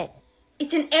is it?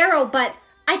 It's an arrow, but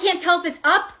I can't tell if it's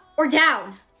up or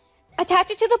down.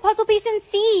 Attach it to the puzzle piece and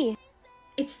see.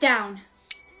 It's down.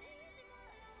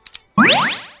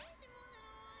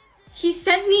 He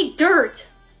sent me dirt.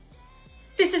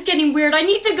 This is getting weird. I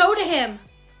need to go to him.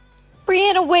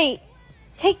 Brianna, wait.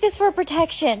 Take this for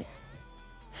protection.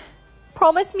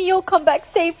 Promise me you'll come back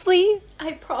safely.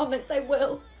 I promise I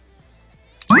will.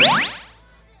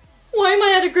 Why am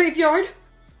I at a graveyard?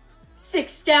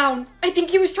 6 down. I think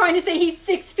he was trying to say he's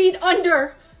 6 feet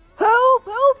under. Help!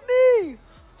 Help me!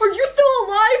 Are you still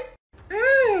alive?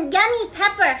 Yummy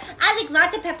pepper. I like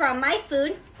lots of pepper on my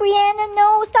food. Brianna,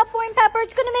 no. Stop pouring pepper.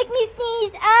 It's gonna make me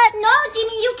sneeze. No,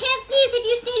 Jimmy, you can't sneeze. If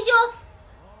you sneeze, you'll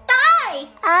die.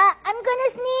 I'm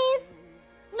gonna sneeze.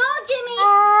 No, Jimmy.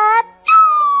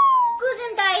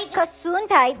 Gesundheit.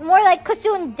 Gesundheit. More like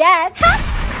Gesundheit.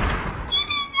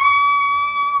 Jimmy, no!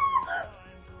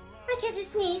 I get to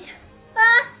sneeze.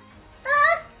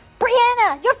 Brianna!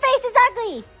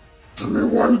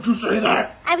 did you say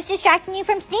that? I was distracting you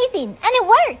from sneezing, and it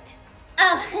worked.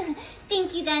 Oh,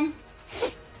 thank you then.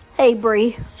 Hey,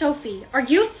 Bree. Sophie, are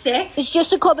you sick? It's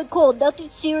just a common cold, nothing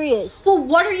serious. Well,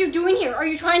 what are you doing here? Are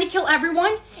you trying to kill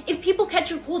everyone? If people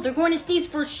catch your cold, they're going to sneeze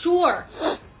for sure.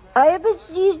 I haven't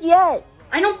sneezed yet.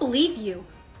 I don't believe you.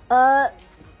 I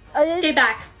didn't... Stay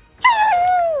back.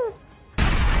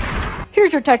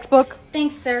 Here's your textbook.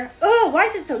 Thanks, sir. Oh, why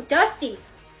is it so dusty?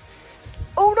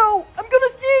 Oh no, I'm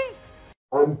gonna sneeze!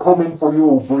 I'm coming for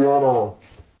you, Brianna.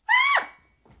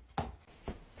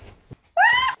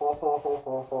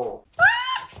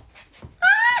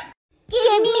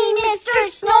 Give me Mr.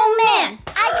 Snowman.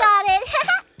 I got it.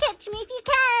 Catch me if you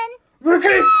can.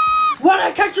 Ricky! Why'd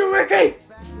I catch you, Ricky?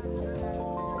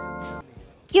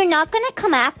 You're not gonna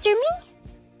come after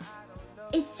me?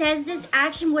 It says this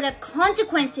action would have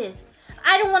consequences.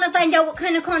 I don't want to find out what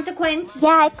kind of consequence.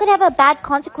 Yeah, it could have a bad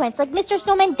consequence, like Mr.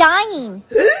 Snowman dying.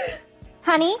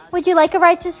 Honey, would you like a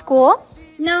ride to school?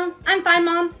 No, I'm fine,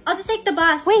 Mom. I'll just take the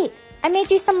bus. Wait, I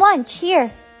made you some lunch.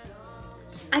 Here.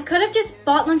 I could have just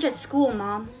bought lunch at school,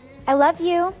 Mom. I love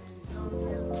you.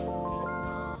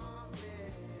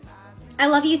 I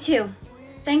love you too.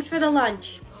 Thanks for the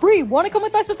lunch. Bree, wanna come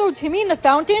with us to throw Timmy in the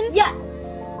fountain? Yeah.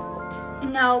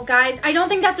 No, guys, I don't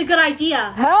think that's a good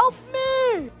idea. Help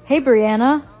me! Hey,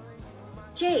 Brianna.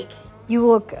 Jake, You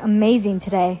look amazing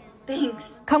today.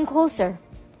 thanks. Come closer.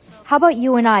 How about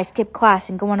you and I skip class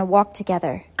and go on a walk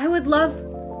together? I would love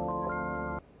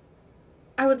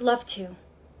to.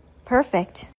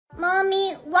 Perfect.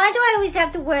 Mommy, why do I always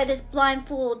have to wear this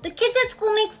blindfold? The kids at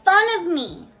school make fun of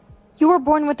me. You were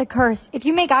born with a curse. If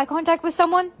you make eye contact with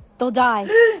someone, they'll die.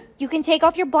 You can take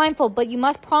off your blindfold, but you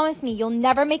must promise me you'll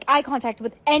never make eye contact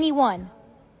with anyone.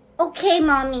 Okay,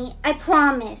 Mommy, I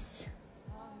promise.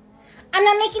 I'm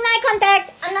not making eye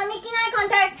contact. I'm not making eye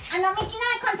contact. I'm not making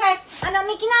eye contact. I'm not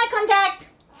making eye contact.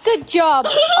 Good job.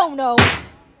 Oh no.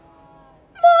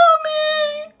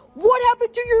 Mommy! What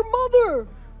happened to your mother?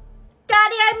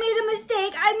 Daddy, I made a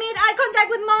mistake. I made eye contact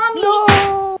with Mommy.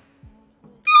 No!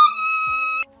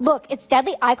 Look, it's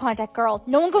deadly eye contact, girl.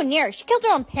 No one go near her. She killed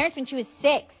her own parents when she was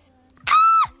 6.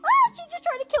 She just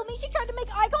tried to kill me. She tried to make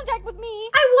eye contact with me.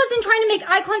 I wasn't trying to make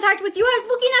eye contact with you. I was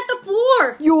looking at the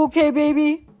floor. You okay,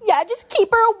 baby? Yeah, just keep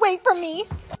her away from me.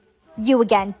 You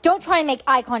again. Don't try and make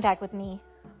eye contact with me.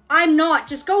 I'm not.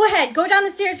 Just go ahead. Go down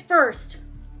the stairs first.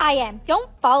 I am. Don't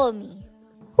follow me.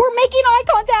 We're making eye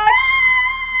contact.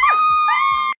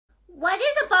 What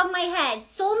is above my head?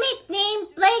 Soulmate's name,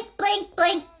 blank, blank,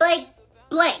 blank, blank,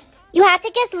 blank. You have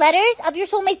to guess letters of your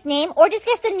soulmate's name or just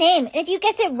guess the name. And if you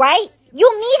guess it right,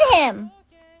 you'll meet him.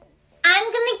 I'm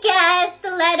gonna guess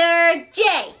the letter J.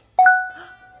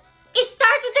 It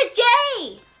starts with a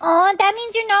J. Oh, that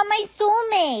means you're not my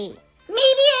soulmate.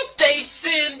 Maybe it's...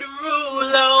 Jason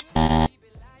Derulo.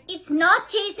 It's not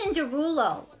Jason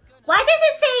Derulo. Why does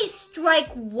it say strike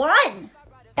 1?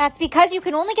 That's because you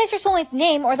can only guess your soulmate's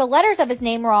name or the letters of his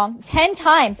name wrong 10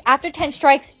 times. After 10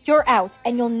 strikes, you're out,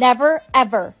 and you'll never,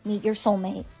 ever meet your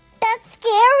soulmate. That's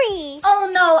scary. Oh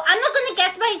no, I'm not gonna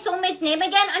guess my soulmate's name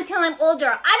again until I'm older.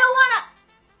 I don't wanna...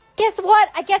 Guess what?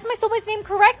 I guessed my soulmate's name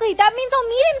correctly. That means I'll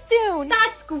meet him soon.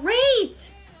 That's great.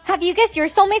 Have you guessed your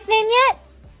soulmate's name yet?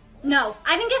 No,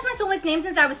 I haven't guessed my soulmate's name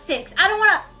since I was 6. I don't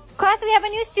wanna... Class, we have a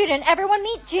new student. Everyone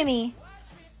meet Jimmy.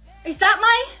 Is that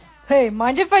my... Hey,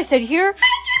 mind if I sit here?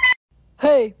 Hi,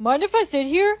 Jimmy! Hey, mind if I sit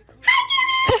here?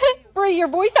 Hi, Jimmy! Bree, your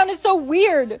voice sounded so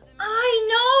weird.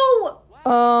 I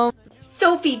know!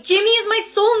 Sophie, Jimmy is my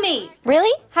soulmate.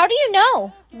 Really? How do you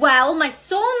know? Well, my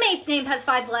soulmate's name has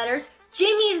 5 letters.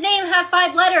 Jimmy's name has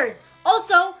 5 letters.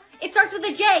 Also, it starts with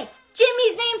a J.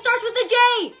 Jimmy's name starts with a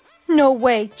J. No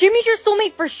way. Jimmy's your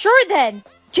soulmate for sure then.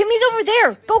 Jimmy's over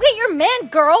there. Go get your man,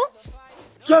 girl.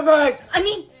 Jimmy!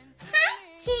 Hi,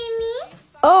 Jimmy.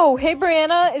 Oh, hey,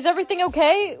 Brianna. Is everything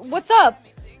okay? What's up?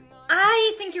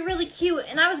 I think you're really cute,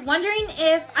 and I was wondering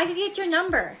if I could get your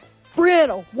number.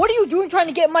 Brianna, what are you doing trying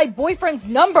to get my boyfriend's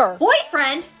number?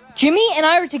 Boyfriend? Jimmy and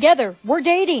I are together. We're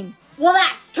dating. Well,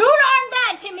 that's too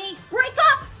darn bad, Timmy. Break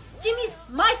up. Jimmy's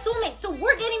my soulmate, so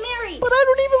we're getting married. But I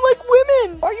don't even like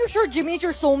women. Are you sure Jimmy's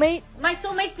your soulmate? My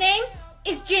soulmate's name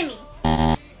is Jimmy.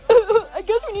 I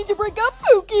guess we need to break up,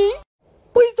 Pookie.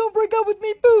 Please don't break up with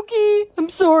me, Pookie. I'm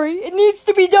sorry. It needs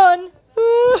to be done.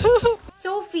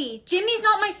 Sophie, Jimmy's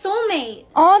not my soulmate.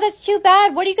 Oh, that's too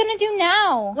bad. What are you gonna do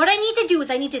now? What I need to do is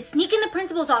I need to sneak in the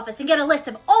principal's office and get a list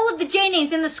of all of the J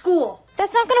names in the school.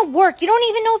 That's not gonna work. You don't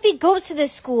even know if he goes to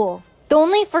this school. The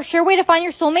only for sure way to find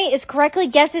your soulmate is correctly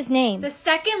guess his name. The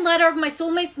second letter of my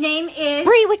soulmate's name is...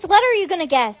 Bree, which letter are you gonna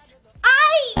guess?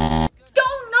 I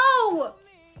don't know.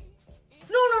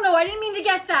 No, I didn't mean to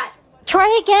guess that.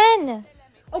 Try again.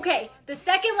 Okay, the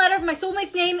second letter of my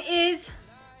soulmate's name is...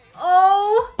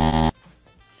 Oh...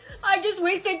 I just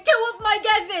wasted 2 of my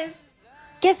guesses.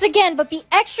 Guess again, but be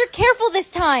extra careful this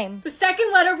time. The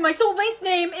second letter of my soulmate's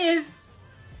name is...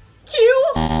 Q?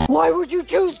 Why would you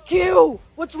choose Q?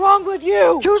 What's wrong with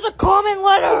you? Choose a common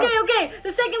letter. Okay.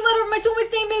 The second letter of my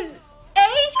soulmate's name is... A?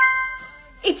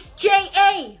 It's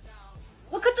J-A.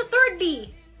 What could the third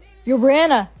be? Yo,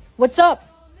 Brianna, what's up?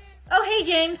 Oh, hey,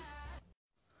 James.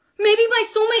 Maybe my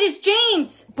soulmate is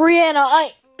James. Brianna,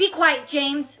 Shh, be quiet,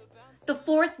 James. The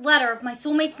fourth letter of my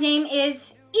soulmate's name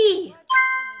is E.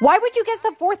 Why would you guess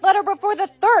the fourth letter before the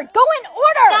third? Go in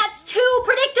order! That's too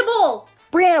predictable.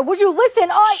 Brianna, would you listen?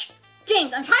 Shh.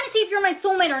 James, I'm trying to see if you're my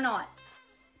soulmate or not.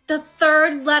 The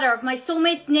third letter of my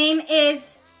soulmate's name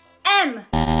is M.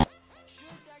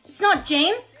 It's not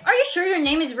James? Are you sure your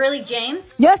name is really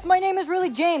James? Yes, my name is really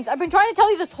James. I've been trying to tell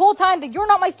you this whole time that you're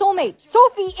not my soulmate.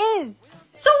 Sophie is.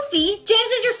 Sophie? James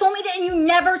is your soulmate and you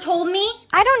never told me?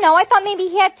 I don't know. I thought maybe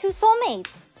he had 2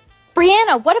 soulmates.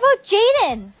 Brianna, what about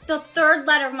Jaden? The third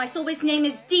letter of my soulmate's name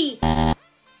is D.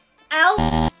 L.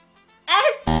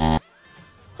 S.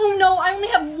 Oh no, I only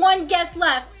have 1 guess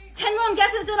left. 10 wrong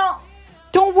guesses and I'll...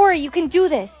 Don't worry, you can do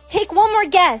this. Take one more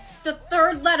guess. The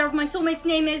third letter of my soulmate's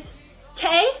name is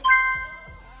K.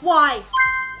 Y.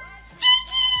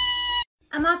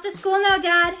 I'm off to school now,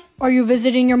 Dad. Are you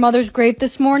visiting your mother's grave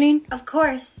this morning? Of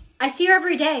course. I see her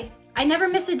every day. I never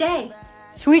miss a day.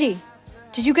 Sweetie,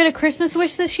 did you get a Christmas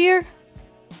wish this year?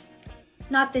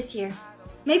 Not this year.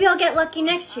 Maybe I'll get lucky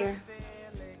next year.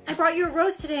 I brought you a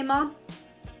rose today, Mom.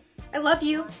 I love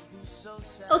you.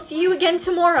 I'll see you again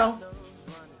tomorrow.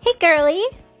 Hey, girly.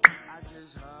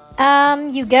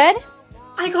 You good?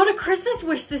 I got a Christmas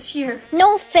wish this year.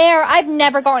 No fair. I've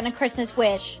never gotten a Christmas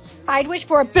wish. I'd wish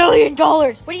for $1 billion.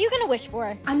 What are you gonna wish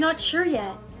for? I'm not sure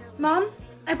yet. Mom,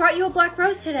 I brought you a black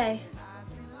rose today.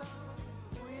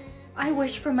 I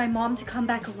wish for my mom to come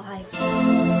back alive.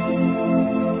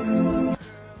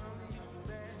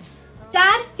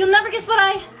 Dad, you'll never guess what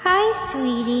I... Hi,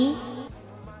 sweetie.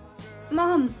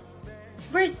 Mom,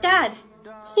 where's Dad?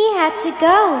 He had to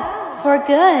go. For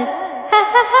good.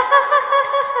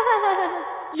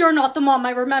 You're not the mom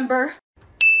I remember.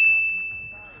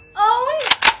 Oh,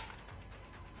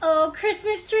 oh,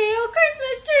 Christmas tree, oh,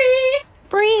 Christmas tree.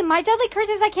 Bree, my deadly curse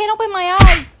is I can't open my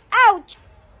eyes. Ouch!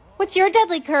 What's your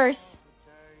deadly curse?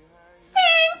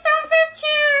 Sing songs of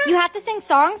cheer. You have to sing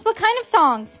songs? What kind of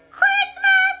songs?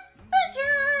 Christmas is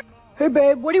here. Hey,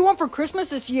 babe, what do you want for Christmas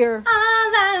this year?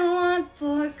 All I want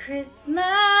for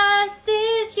Christmas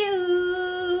is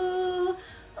you.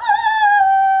 Ooh,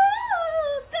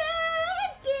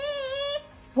 baby.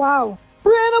 Wow.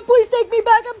 Brianna, please take me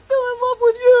back. I'm still in love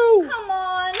with you. Come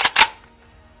on.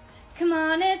 Come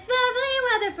on, it's lovely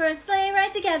weather for a sleigh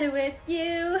ride together with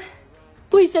you.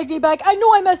 Please take me back. I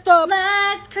know I messed up.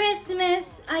 Last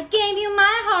Christmas, I gave you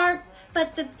my heart,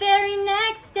 but the very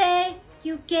next day,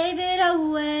 you gave it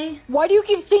away. Why do you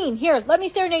keep singing? Here, let me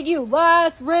serenade you.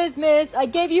 Last Christmas, I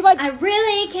gave you my... I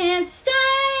really can't stay.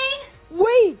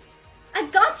 Wait.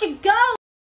 I've got to go.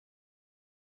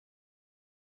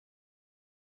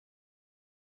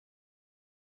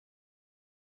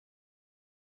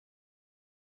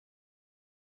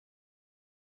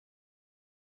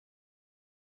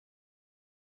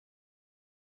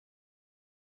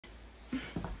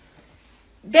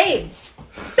 Babe.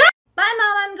 Bye,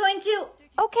 Mom. I'm going to...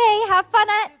 Okay, have fun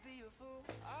at...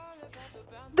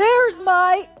 There's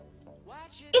my...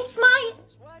 It's my...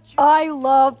 I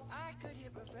love...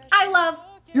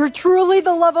 You're truly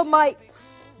the love of my...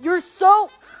 You're so...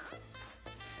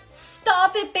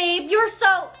 Stop it, babe. You're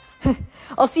so...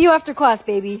 I'll see you after class,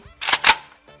 baby.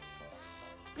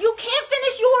 You can't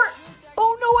finish your...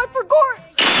 Oh, no, I forgot.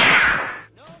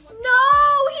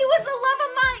 No, he was the love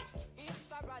of my...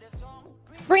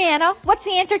 Brianna, what's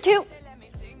the answer to?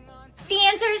 The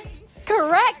answer's...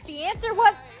 Correct. The answer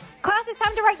was... Class, it's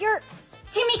time to write your...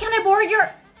 Timmy, can I borrow your...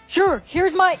 Sure,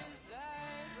 here's my...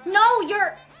 No,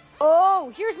 your...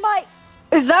 Oh, here's my...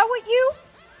 Is that what you...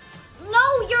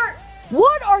 No, your...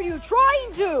 What are you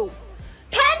trying to?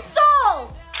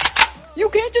 Pencil! You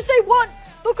can't just say one.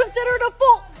 They'll consider it a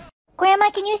fault. Grandma,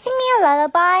 can you sing me a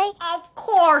lullaby? Of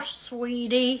course,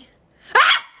 sweetie.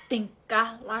 Ah! Think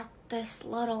I like this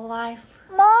little life.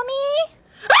 Mommy?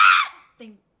 Ah!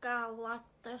 Think I like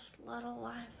this little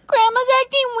life. Grandma's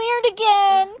acting weird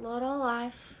again. This little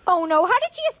life. Oh no, how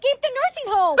did she escape the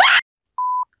nursing home? Ah!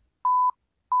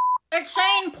 It's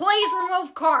saying, please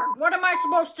remove card. What am I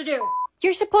supposed to do?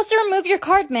 You're supposed to remove your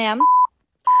card, ma'am.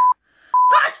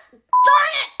 Gosh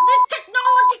darn it! These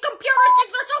technology computer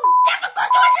things are so difficult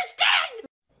to understand!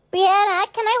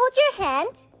 Brianna, can I hold your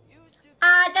hand?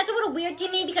 That's a little weird,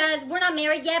 Timmy, because we're not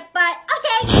married yet, but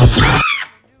okay.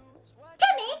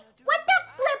 Timmy, what the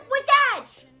flip was that?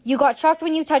 You got shocked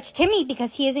when you touched Timmy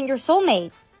because he isn't your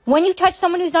soulmate. When you touch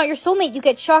someone who's not your soulmate, you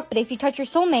get shocked, but if you touch your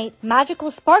soulmate, magical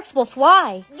sparks will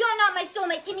fly. You're not my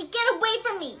soulmate, Timmy. Get away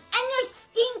from me. And you're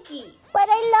stinky. But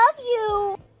I love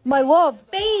you. My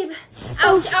love. Babe.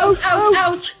 Ouch, ouch, ouch,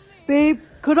 ouch. Babe,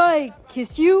 could I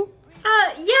kiss you?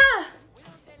 Yeah.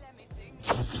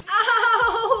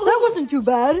 Ow. That wasn't too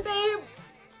bad. Babe.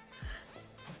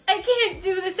 I can't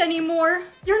do this anymore.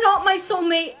 You're not my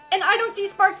soulmate, and I don't see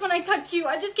sparks when I touch you.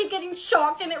 I just keep getting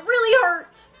shocked, and it really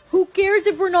hurts. Who cares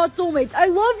if we're not soulmates? I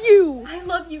love you. I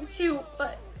love you too,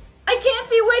 but I can't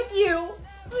be with you.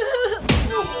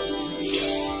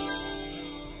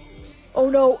 Oh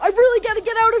no, I really gotta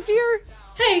get out of here.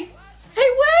 Hey,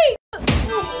 wait.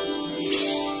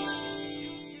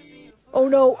 Oh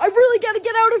no, I really gotta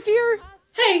get out of here.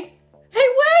 Hey,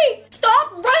 wait.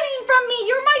 Stop running from me.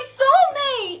 You're my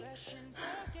soulmate.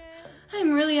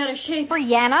 I'm really out of shape.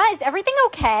 Brianna, is everything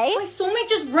okay? My soulmate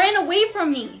just ran away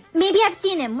from me. Maybe I've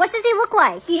seen him. What does he look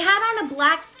like? He had on a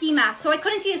black ski mask, so I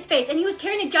couldn't see his face, and he was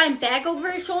carrying a giant bag over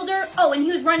his shoulder. Oh, and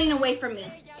he was running away from me.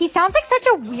 He sounds like such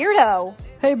a weirdo.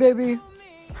 Hey, baby.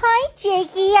 Hi,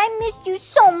 Jakey. I missed you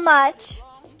so much.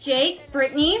 Jake,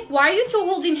 Brittany, why are you two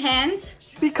holding hands?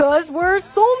 Because we're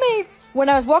soulmates. When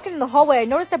I was walking in the hallway, I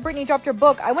noticed that Brittany dropped her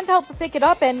book. I went to help her pick it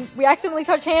up, and we accidentally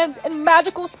touched hands, and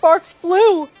magical sparks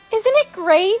flew. Isn't it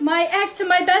great? My ex and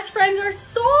my best friends are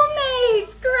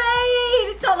soulmates. Great.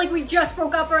 It's not like we just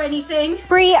broke up or anything.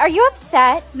 Bri, are you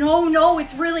upset? No,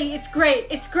 it's great.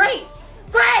 It's great.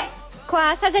 Great.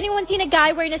 Class, has anyone seen a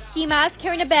guy wearing a ski mask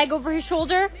carrying a bag over his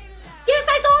shoulder? Yes,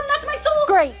 I saw him. That's my soul.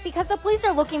 Great, because the police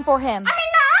are looking for him.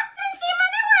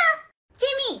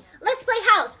 Timmy, let's play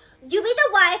house. You be the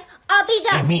wife, I'll be the...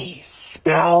 Timmy,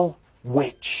 spell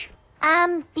witch.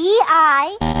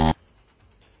 B-I...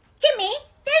 Timmy,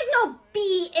 there's no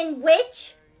B in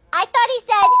witch. I thought he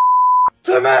said...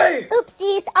 Timmy!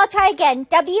 Oopsies, I'll try again.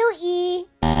 W-E...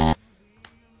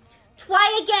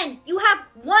 Try again. You have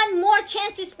one more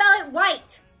chance to spell it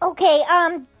right. Okay,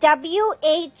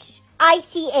 W-H-I-C-H.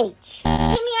 Timmy,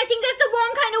 I think that's the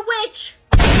wrong kind of witch.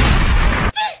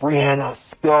 Brianna,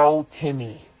 spell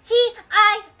Timmy.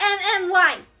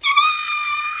 T-I-M-M-Y.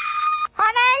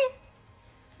 Honey?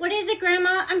 What is it,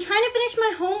 Grandma? I'm trying to finish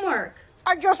my homework.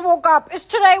 I just woke up. Is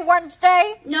today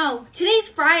Wednesday? No, today's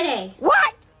Friday.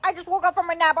 What? I just woke up from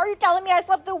a nap. Are you telling me I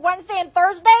slept through Wednesday and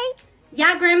Thursday?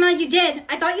 Yeah, Grandma, you did.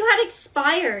 I thought you had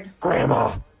expired.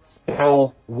 Grandma,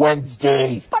 spell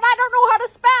Wednesday. But I don't know how to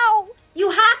spell. You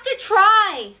have to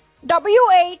try.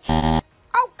 W-H.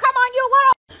 Oh, come on, you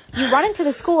little... You run into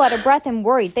the school out of breath and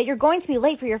worried that you're going to be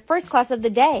late for your first class of the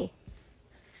day.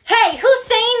 Hey, who's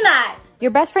saying that?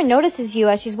 Your best friend notices you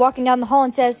as she's walking down the hall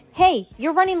and says, "Hey,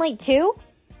 you're running late too?"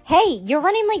 Hey, you're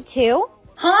running late too?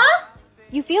 Huh?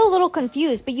 You feel a little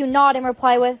confused, but you nod and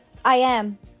reply with, "I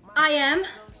am." I am.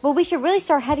 Well, we should really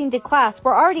start heading to class.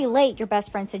 We're already late, your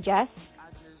best friend suggests.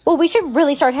 Well, we should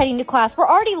really start heading to class. We're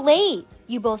already late.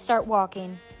 You both start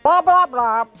walking. Blah, blah,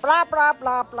 blah, blah, blah,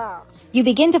 blah, blah. You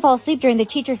begin to fall asleep during the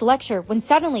teacher's lecture when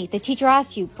suddenly the teacher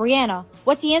asks you, "Brianna,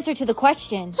 what's the answer to the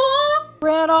question?"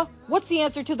 Brianna, what's the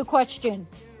answer to the question?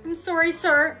 I'm sorry,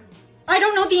 sir. I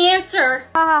don't know the answer.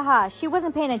 Ha ha ha, she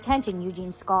wasn't paying attention,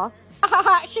 Eugene scoffs.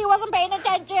 She wasn't paying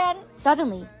attention.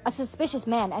 Suddenly, a suspicious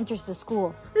man enters the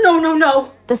school.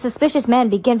 No. The suspicious man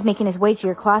begins making his way to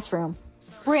your classroom.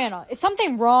 Brianna, is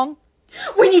something wrong?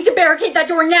 We need to barricade that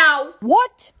door now.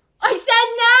 What? I said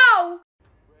now.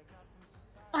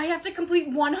 I have to complete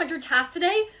 100 tasks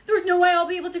today? There's no way I'll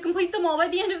be able to complete them all by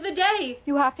the end of the day.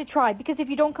 You have to try, because if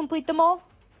you don't complete them all,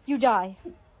 you die.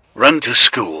 Run to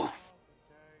school.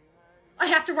 I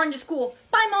have to run to school.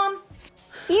 Bye, Mom.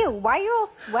 Ew, why are you all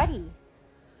sweaty?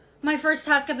 My first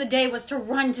task of the day was to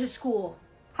run to school.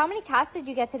 How many tasks did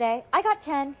you get today? I got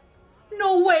 10.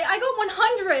 No way, I got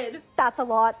 100. That's a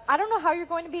lot. I don't know how you're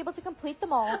going to be able to complete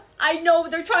them all. I know,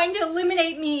 they're trying to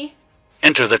eliminate me.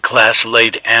 Enter the class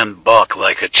late and balk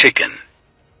like a chicken.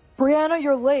 Brianna,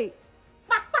 you're late.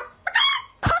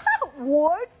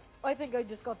 What? I think I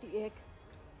just got the ick.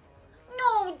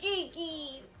 No,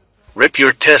 Jakey. Rip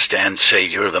your test and say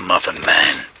you're the Muffin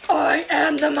Man. I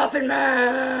am the Muffin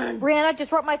Man. Brianna,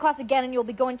 disrupt my class again and you'll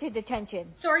be going to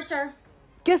detention. Sorry, sir.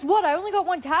 Guess what? I only got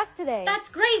one task today. That's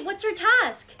great. What's your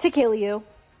task? To kill you.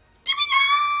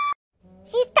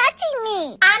 He's touching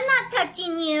me. I'm not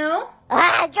touching you.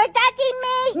 You're touching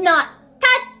me. Not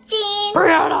touching.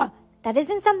 Brianna! That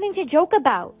isn't something to joke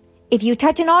about. If you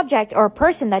touch an object or a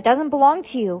person that doesn't belong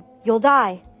to you, you'll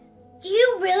die. Do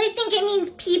you really think it means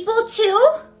people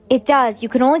too? It does. You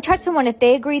can only touch someone if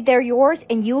they agree they're yours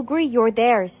and you agree you're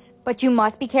theirs. But you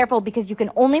must be careful because you can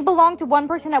only belong to one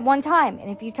person at one time.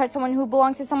 And if you touch someone who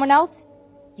belongs to someone else,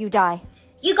 you die.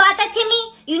 You got that,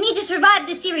 Timmy? You need to survive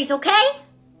this series, okay?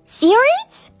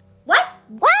 Series? What?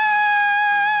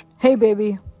 Hey,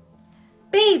 baby.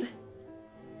 Babe.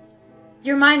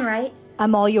 You're mine, right?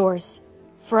 I'm all yours.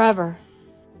 Forever.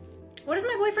 What is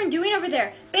my boyfriend doing over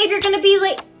there? Babe, you're gonna be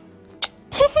late.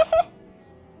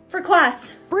 For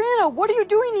class. Brianna, what are you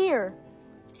doing here?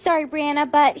 Sorry,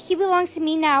 Brianna, but he belongs to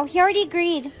me now. He already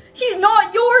agreed. He's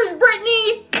not yours,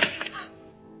 Brittany!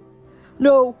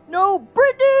 No,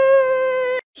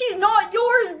 Brittany! He's not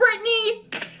yours, Brittany!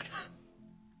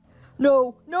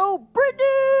 No,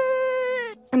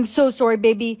 Brittany! I'm so sorry,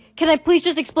 baby. Can I please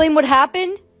just explain what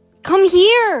happened? Come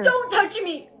here! Don't touch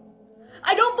me!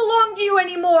 I don't belong to you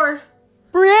anymore!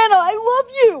 Brianna, I love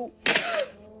you!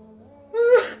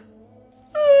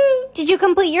 Did you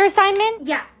complete your assignment?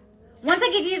 Yeah. Once I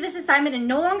give you this assignment, it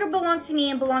no longer belongs to me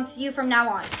and belongs to you from now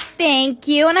on. Thank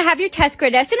you, and I have your test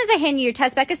grade. As soon as I hand you your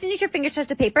test back, as soon as your fingers touch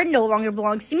the paper, it no longer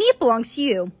belongs to me, it belongs to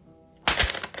you.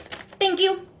 Thank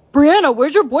you. Brianna,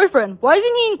 where's your boyfriend? Why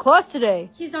isn't he in class today?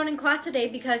 He's not in class today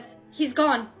because he's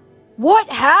gone. What?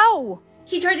 How?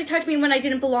 He tried to touch me when I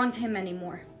didn't belong to him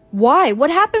anymore. Why? What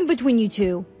happened between you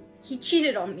two? He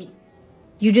cheated on me.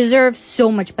 You deserve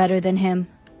so much better than him.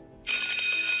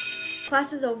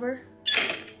 Class is over.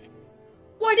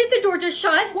 Why did the door just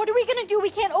shut? What are we gonna do? We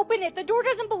can't open it. The door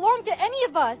doesn't belong to any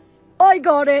of us. I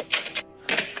got it.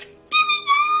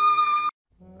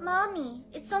 Mommy,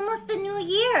 it's almost the new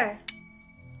year.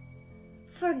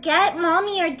 Forget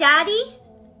mommy or daddy?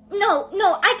 No,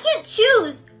 I can't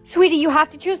choose. Sweetie, you have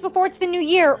to choose before it's the new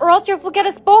year, or else you'll forget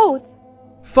us both.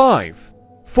 5,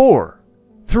 4,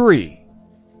 3,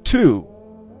 2,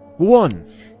 1.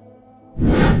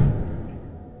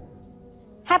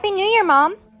 Happy New Year,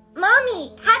 Mom.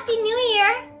 Mommy, Happy New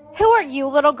Year. Who are you,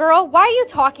 little girl? Why are you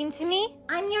talking to me?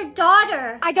 I'm your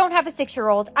daughter. I don't have a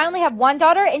 6-year-old. I only have one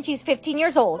daughter, and she's 15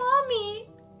 years old. Mommy.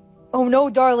 Oh no,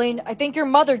 darling. I think your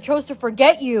mother chose to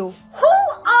forget you. Who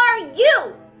are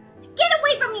you? Get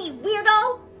away from me,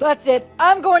 weirdo. That's it.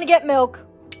 I'm going to get milk.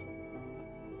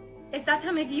 It's that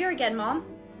time of year again, Mom.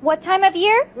 What time of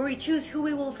year? Where we choose who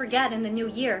we will forget in the new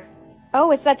year.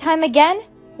 Oh, it's that time again?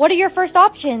 What are your first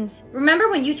options? Remember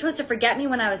when you chose to forget me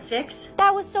when I was 6?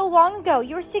 That was so long ago.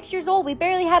 You were 6 years old. We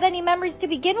barely had any memories to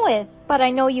begin with. But I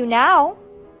know you now.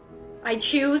 I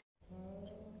choose.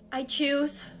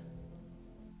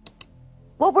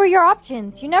 What were your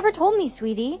options? You never told me,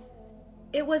 sweetie.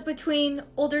 It was between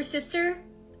older sister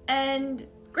and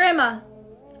Grandma.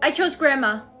 I chose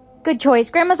Grandma. Good choice.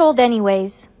 Grandma's old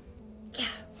anyways. Yeah.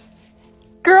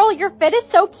 Girl, your fit is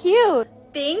so cute.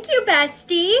 Thank you,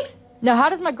 bestie. Now, how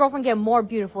does my girlfriend get more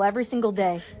beautiful every single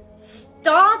day?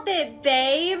 Stop it,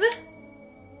 babe.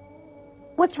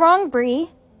 What's wrong, Bree?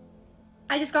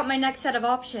 I just got my next set of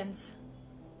options.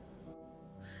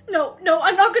 No,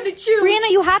 I'm not gonna choose. Brianna,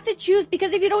 you have to choose,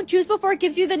 because if you don't choose before it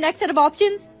gives you the next set of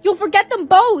options, you'll forget them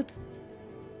both.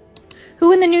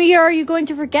 Who in the new year are you going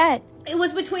to forget? It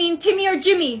was between Timmy or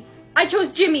Jimmy. I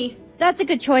chose Jimmy. That's a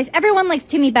good choice. Everyone likes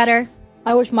Timmy better.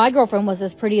 I wish my girlfriend was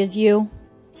as pretty as you.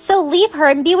 So leave her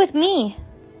and be with me.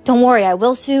 Don't worry, I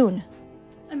will soon.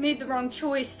 I made the wrong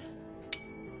choice.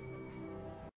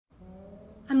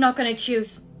 I'm not gonna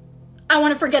choose. I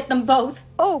want to forget them both.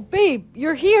 Oh, babe,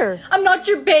 you're here. I'm not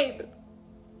your babe.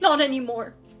 Not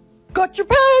anymore. Got your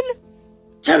pen?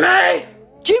 Timmy!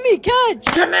 Jimmy, catch!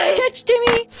 Timmy! Catch,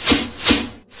 Timmy!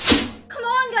 Come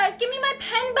on, guys, give me my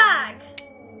pen back.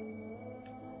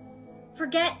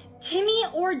 Forget Timmy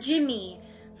or Jimmy.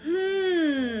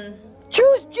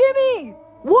 Choose Jimmy!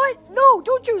 What? No,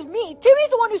 don't choose me. Timmy's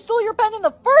the one who stole your pen in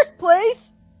the first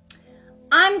place.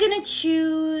 I'm gonna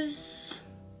choose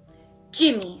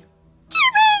Jimmy.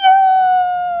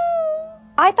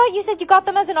 I thought you said you got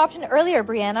them as an option earlier,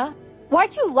 Brianna.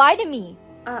 Why'd you lie to me?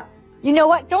 You know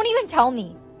what? Don't even tell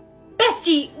me.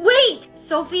 Bestie, wait!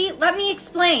 Sophie, let me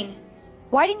explain.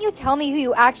 Why didn't you tell me who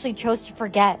you actually chose to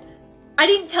forget? I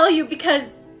didn't tell you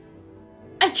because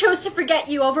I chose to forget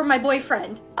you over my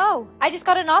boyfriend. Oh, I just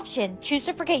got an option. Choose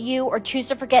to forget you or choose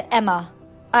to forget Emma.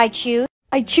 I choose.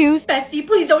 Bestie,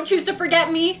 please don't choose to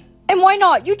forget me. And why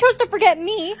not? You chose to forget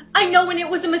me. I know when it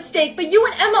was a mistake, but you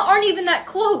and Emma aren't even that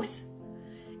close.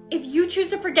 If you choose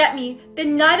to forget me,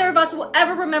 then neither of us will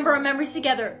ever remember our memories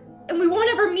together, and we won't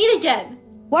ever meet again.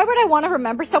 Why would I want to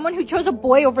remember someone who chose a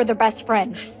boy over their best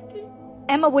friend?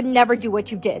 Emma would never do what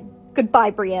you did.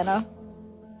 Goodbye, Brianna.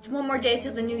 It's one more day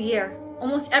till the new year.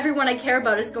 Almost everyone I care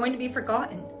about is going to be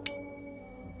forgotten.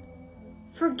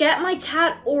 Forget my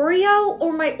cat Oreo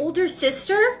or my older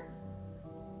sister?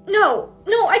 No,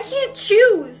 I can't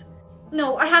choose.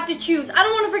 No, I have to choose. I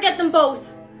don't want to forget them both.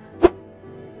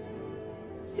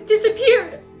 It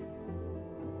disappeared.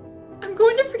 I'm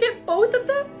going to forget both of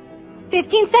them?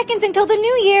 15 seconds until the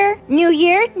new year. New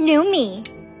year, new me.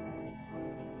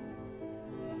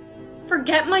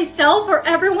 Forget myself or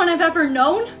everyone I've ever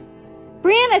known?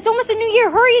 Brianna, it's almost a new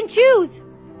year. Hurry and choose.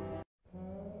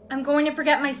 I'm going to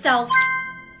forget myself.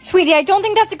 Sweetie, I don't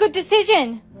think that's a good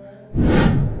decision.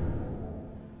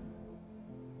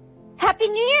 Happy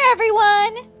New Year,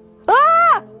 everyone!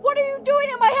 Ah! What are you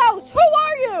doing in my house? Who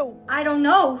are you? I don't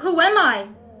know. Who am I?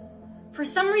 For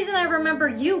some reason I remember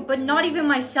you, but not even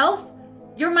myself.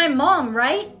 You're my mom,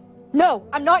 right? No,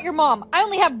 I'm not your mom. I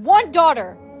only have one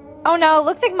daughter. Oh no,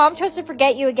 looks like Mom chose to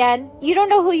forget you again. You don't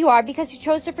know who you are because you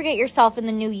chose to forget yourself in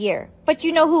the new year. But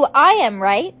you know who I am,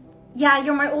 right? Yeah,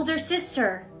 you're my older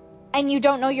sister. And you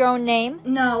don't know your own name?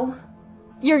 No.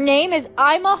 Your name is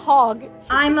I'm a Hog.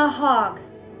 I'm a hog.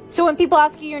 So when people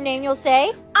ask you your name, you'll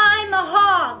say? I'm a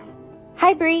hog.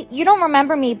 Hi, Bri. You don't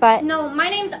remember me, but... No, my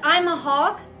name's I'm a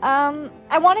hog.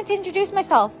 I wanted to introduce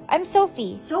myself. I'm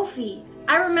Sophie. Sophie?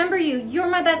 I remember you. You're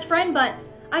my best friend, but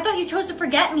I thought you chose to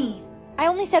forget me. I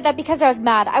only said that because I was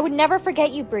mad. I would never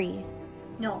forget you, Bri.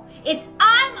 No, it's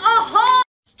I'm a hog.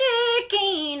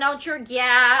 Sticking out your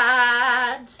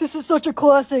gat. This is such a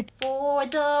classic. For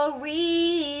the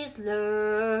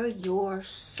Riesler, you're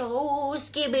so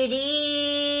skibbity.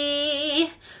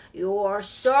 You're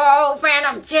so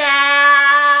phantom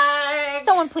jack.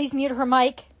 Someone please mute her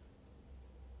mic.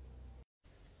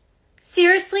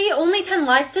 Seriously? Only 10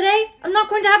 lives today? I'm not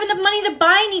going to have enough money to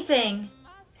buy anything.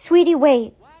 Sweetie,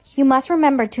 wait. You must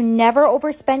remember to never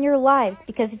overspend your lives,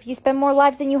 because if you spend more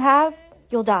lives than you have,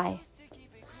 you'll die.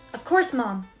 Of course,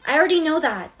 Mom. I already know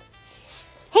that.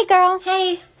 Hey, girl.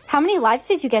 Hey. How many lives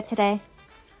did you get today?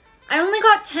 I only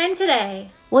got 10 today.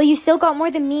 Well, you still got more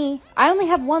than me. I only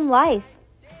have one life.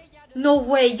 No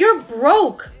way. You're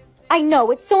broke. I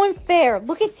know. It's so unfair.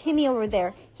 Look at Timmy over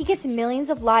there. He gets millions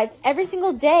of lives every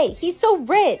single day. He's so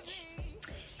rich.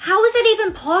 How is it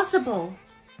even possible?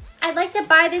 I'd like to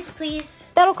buy this, please.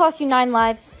 That'll cost you 9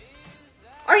 lives.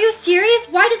 Are you serious?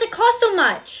 Why does it cost so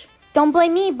much? Don't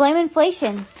blame me. Blame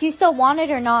inflation. Do you still want it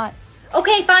or not?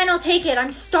 Okay, fine. I'll take it.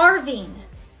 I'm starving.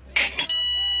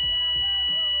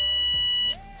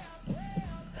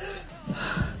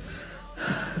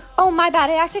 Oh, my bad.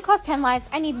 It actually cost 10 lives.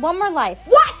 I need one more life.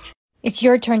 What? It's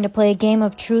your turn to play a game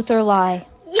of truth or lie.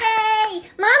 Yay!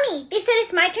 Mommy, they said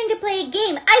it's my turn to play a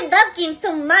game. I love games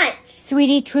so much.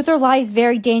 Sweetie, truth or lie is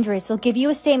very dangerous. They'll give you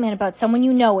a statement about someone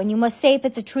you know, and you must say if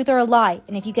it's a truth or a lie.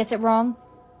 And if you guess it wrong,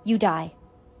 you die.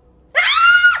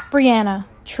 Ah! Brianna,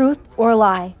 truth or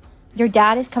lie? Your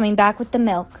dad is coming back with the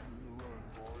milk.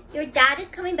 Your dad is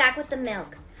coming back with the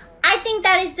milk. I think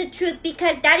that is the truth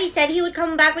because Daddy said he would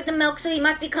come back with the milk, so he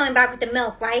must be coming back with the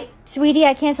milk, right? Sweetie,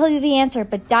 I can't tell you the answer,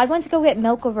 but Dad went to go get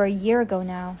milk over a year ago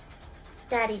now.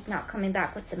 Daddy's not coming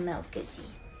back with the milk, is he?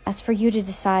 That's for you to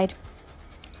decide.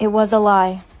 It was a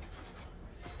lie.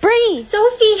 Bree!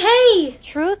 Sophie, hey!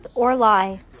 Truth or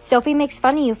lie? Sophie makes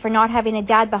fun of you for not having a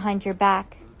dad behind your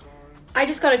back. I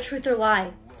just got a truth or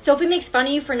lie. Sophie makes fun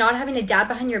of you for not having a dad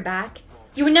behind your back?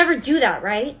 You would never do that,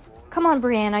 right? Come on,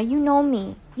 Brianna, you know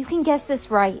me. You can guess this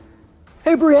right.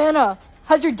 Hey, Brianna,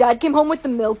 has your dad came home with the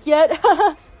milk yet?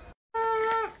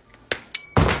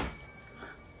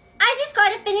 I just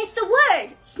gotta finish the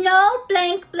word. Snow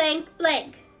blank blank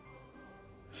blank.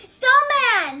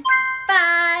 Snowman!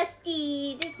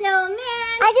 Frosty the snowman.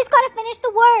 I just gotta finish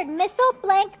the word. Missile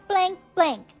blank blank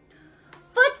blank.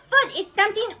 Foot, it's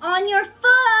something on your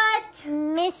foot.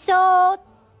 Missile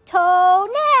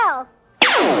toenail.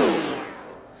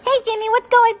 Hey, Jimmy, what's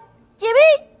going?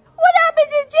 Jimmy? What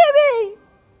happened to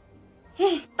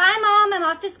Jimmy? Bye, Mom. I'm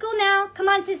off to school now. Come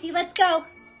on, sissy, let's go.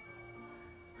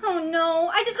 Oh, no.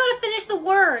 I just gotta finish the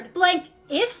word. Blank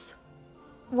ifs?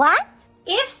 What?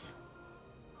 Ifs?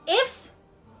 Ifs?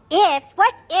 Ifs?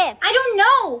 What ifs? I don't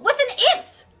know. What's an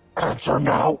ifs? Answer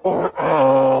now or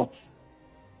else.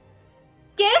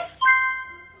 Gifts?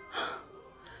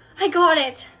 I got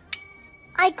it.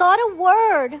 I got a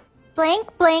word.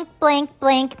 Blank, blank, blank,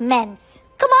 blank, men's.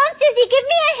 Come on, sissy, give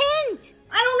me a hint.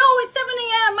 I don't know. It's 7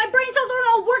 a.m. My brain cells aren't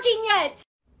all working yet.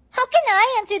 How can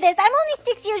I answer this? I'm only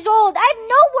 6 years old. I have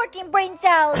no working brain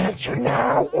cells. Answer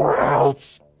now or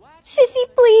else. Sissy,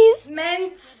 please.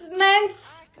 Mints.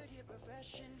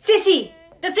 Sissy,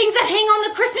 the things that hang on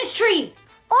the Christmas tree.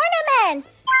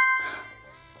 Ornaments.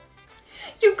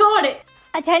 You got it.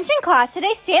 Attention, class.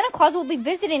 Today, Santa Claus will be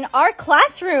visiting our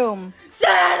classroom.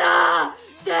 Santa!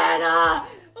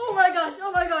 Oh my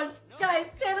gosh.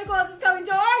 Guys, Santa Claus is coming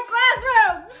to our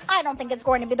classroom! I don't think it's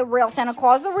going to be the real Santa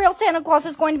Claus. The real Santa Claus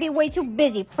is going to be way too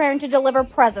busy preparing to deliver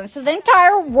presents to the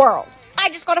entire world. I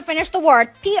just gotta finish the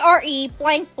word. P-R-E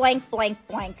blank blank blank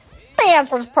blank. The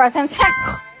answer's presents.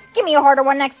 Give me a harder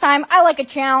one next time. I like a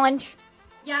challenge.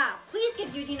 Yeah, please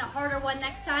give Eugene a harder one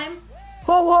next time.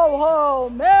 Ho, ho, ho!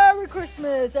 Merry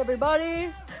Christmas, everybody!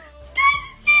 Guys,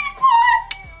 it's Santa Claus!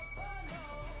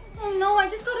 Oh no, I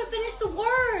just gotta finish the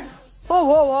word. Ho,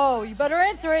 ho, ho! You better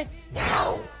answer it.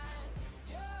 Now.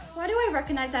 Why do I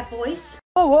recognize that voice?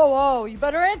 Ho, ho, ho! You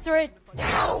better answer it.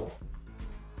 Now.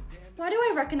 Why do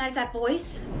I recognize that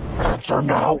voice? Answer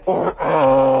now or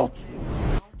else.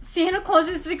 Santa Claus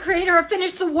is the creator of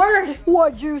Finish the Word.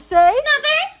 What'd you say?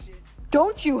 Nothing.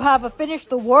 Don't you have a finish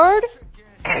the word?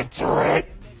 Answer it.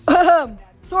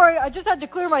 Sorry, I just had to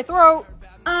clear my throat.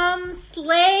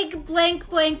 Slag blank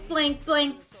blank blank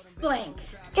blank blank.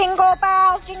 Jingle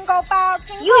bells, jingle bells,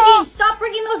 jingle. Eugene, stop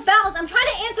ringing those bells. I'm trying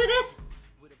to answer this.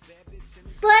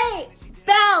 Sleigh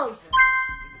bells.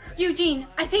 Eugene,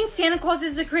 I think Santa Claus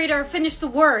is the creator of Finish the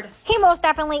Word. He most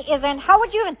definitely isn't. How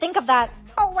would you even think of that?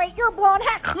 Oh wait, you're blonde.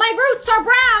 Heck. My roots are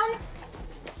brown.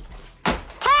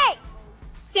 Hey!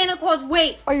 Santa Claus,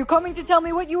 wait. Are you coming to tell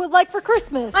me what you would like for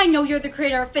Christmas? I know you're the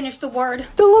creator of Finish the Word.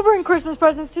 Delivering Christmas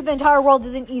presents to the entire world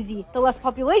isn't easy. The less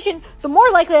population, the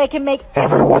more likely I can make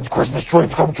Everyone's Christmas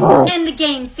dreams come true. End the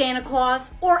game, Santa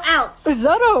Claus, or else. Is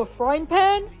that a frying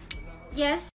pan?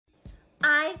 Yes.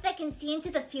 Eyes that can see into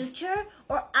the future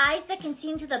or eyes that can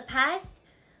see into the past?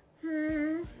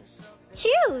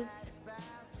 Choose.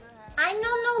 I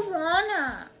don't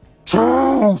wanna.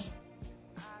 Choose.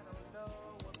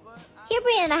 Here,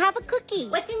 Brianna, have a cookie.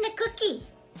 What's in the cookie?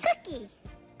 Cookie.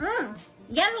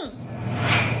 Yummy.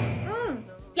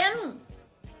 Yummy.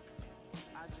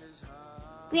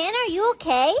 Brianna, are you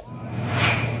okay?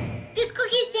 This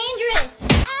cookie's dangerous.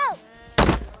 Ow!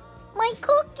 My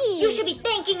cookie. You should be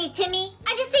thanking me, Timmy.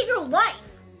 I just saved your life.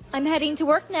 I'm heading to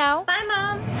work now. Bye,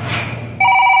 Mom.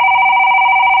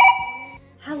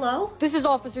 Hello? This is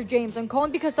Officer James. I'm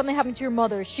calling because something happened to your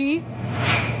mother. She...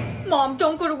 Mom,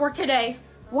 don't go to work today.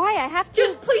 Why? I have to...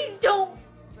 Just please don't.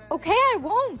 Okay, I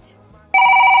won't.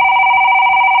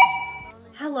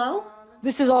 Hello?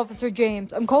 This is Officer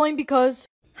James. I'm calling because...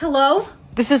 Hello?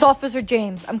 This is Officer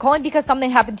James. I'm calling because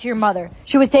something happened to your mother.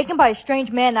 She was taken by a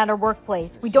strange man at her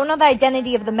workplace. We don't know the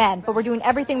identity of the man, but we're doing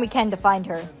everything we can to find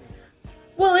her.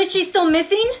 Well, is she still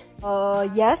missing?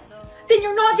 Yes? Then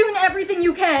you're not doing everything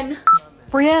you can.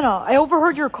 Brianna, I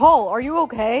overheard your call. Are you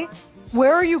okay?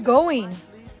 Where are you going?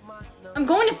 I'm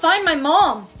going to find my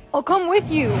mom. I'll come with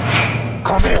you.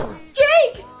 Come here.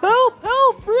 Jake! Help!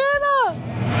 Help!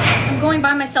 Brianna! I'm going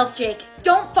by myself, Jake.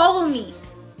 Don't follow me.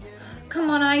 Come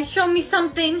on, eyes, show me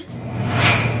something.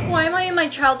 Why am I in my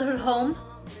childhood home?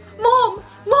 Mom!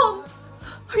 Mom!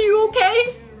 Are you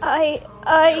okay?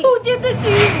 Who did this to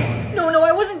you? No,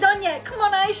 I wasn't done yet. Come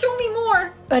on, eyes, show me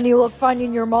more. Any luck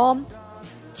finding your mom?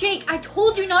 Jake, I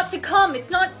told you not to come. It's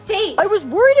not safe. I was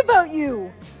worried about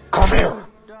you. Come here.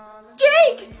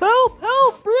 Jake! Help!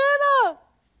 Help! Brianna!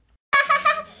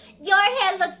 Your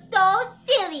hair looks so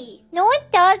silly. No,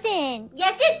 it doesn't.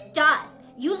 Yes, it does.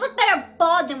 You look better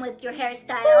bald than with your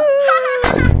hairstyle.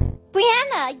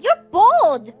 Brianna, you're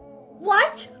bald.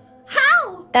 What?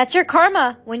 How? That's your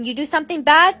karma. When you do something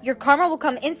bad, your karma will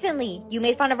come instantly. You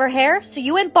made fun of her hair, so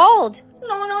you went bald.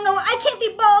 No, I can't be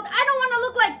bald. I don't want to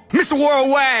look like... Mr.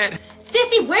 Worldwide!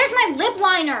 Sissy, where's my lip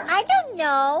liner? I don't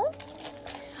know.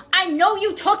 I know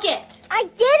you took it. I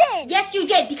didn't. Yes, you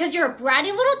did, because you're a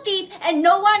bratty little thief and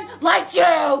no one likes you.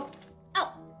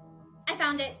 Oh, I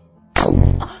found it.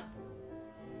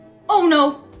 Oh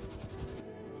no.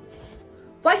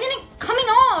 Why isn't it coming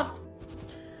off?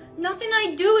 Nothing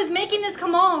I do is making this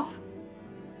come off.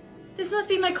 This must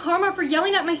be my karma for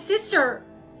yelling at my sister.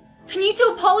 I need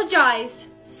to apologize.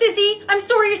 Sissy, I'm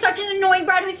sorry you're such an annoying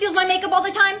brat who steals my makeup all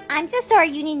the time. I'm so sorry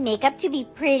you need makeup to be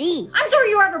pretty. I'm sorry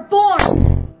you were ever born.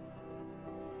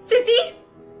 Sissy,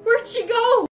 where'd she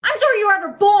go? I'm sorry you were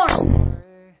ever born.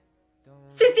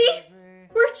 Sissy,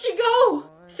 where'd she go?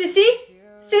 Sissy?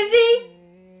 Sissy?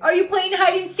 Are you playing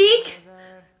hide and seek?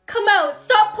 Come out,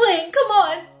 stop playing, come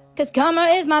on. Cause Karma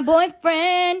is my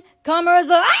boyfriend. Karma is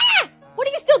a... Ah! What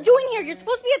are you still doing here? You're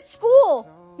supposed to be at school.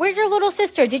 Where's your little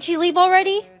sister? Did she leave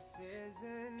already?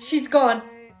 She's gone.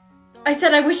 I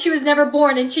said I wish she was never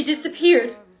born and she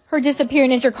disappeared. Her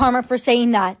disappearing is your karma for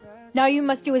saying that. Now you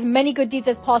must do as many good deeds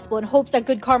as possible in hopes that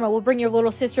good karma will bring your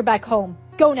little sister back home.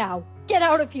 Go now. Get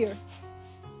out of here.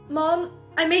 Mom,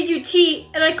 I made you tea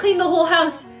and I cleaned the whole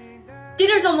house.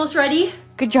 Dinner's almost ready.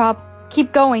 Good job.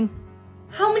 Keep going.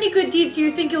 How many good deeds do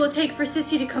you think it will take for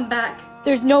Sissy to come back?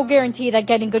 There's no guarantee that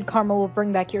getting good karma will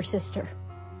bring back your sister.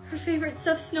 Her favorite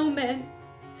stuffed snowman.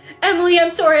 Emily,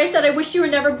 I'm sorry I said I wish you were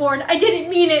never born. I didn't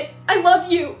mean it. I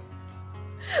love you.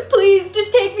 Please,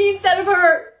 just take me instead of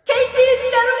her. Take me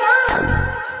instead of her!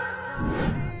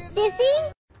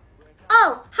 Sissy?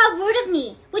 Oh, how rude of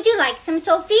me. Would you like some,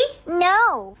 Sophie?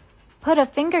 No. Put a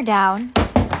finger down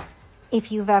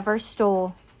if you've ever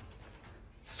stole.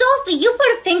 Sophie, you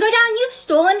put a finger down? You've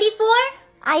stolen before?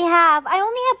 I have. I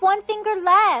only have one finger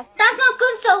left. That's not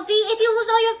good, Sophie. If you lose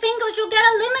all your fingers, you'll get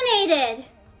eliminated.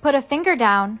 Put a finger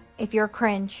down if you're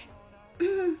cringe.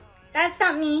 That's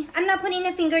not me. I'm not putting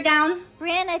a finger down.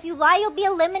 Brianna, if you lie, you'll be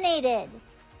eliminated.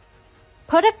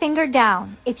 Put a finger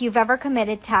down if you've ever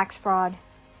committed tax fraud.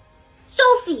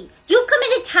 Sophie, you've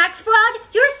committed tax fraud?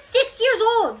 You're 6 years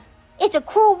old. It's a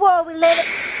cruel world we live in.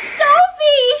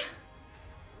 Sophie!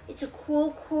 It's a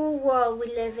cruel, cruel world we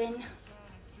live in.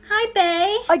 Hi,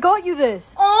 Bae. I got you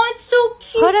this. Oh, it's so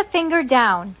cute. Put a finger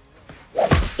down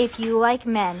if you like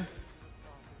men.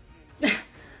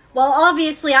 Well,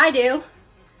 obviously I do.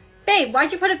 Babe,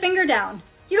 why'd you put a finger down?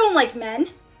 You don't like men.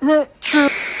 True.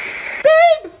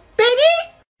 Babe! Baby!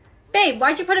 Babe,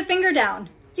 why'd you put a finger down?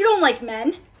 You don't like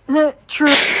men. True.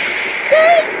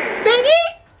 Babe! Baby!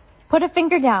 Put a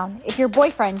finger down if your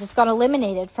boyfriend just got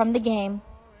eliminated from the game.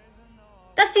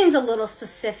 That seems a little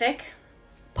specific.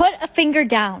 Put a finger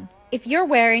down if you're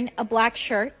wearing a black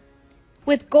shirt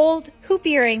with gold hoop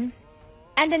earrings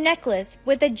and a necklace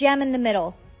with a gem in the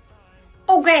middle.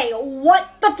 Okay,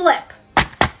 what the flip?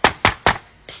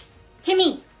 Psst,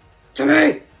 Timmy.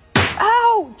 Timmy!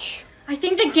 Ouch! I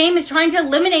think the game is trying to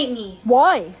eliminate me.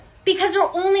 Why? Because they're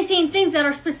only saying things that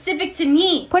are specific to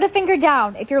me. Put a finger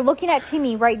down if you're looking at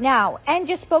Timmy right now and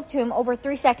just spoke to him over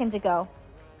 3 seconds ago.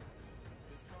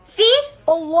 See?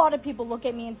 A lot of people look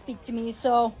at me and speak to me,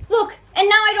 so... Look, and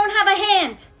now I don't have a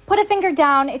hand. Put a finger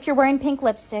down if you're wearing pink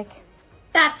lipstick.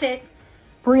 That's it.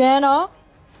 Brianna,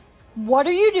 what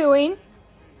are you doing?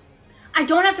 I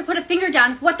don't have to put a finger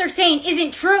down if what they're saying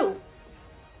isn't true.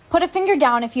 Put a finger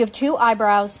down if you have 2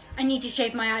 eyebrows. I need to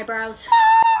shave my eyebrows.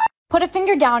 Put a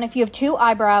finger down if you have 2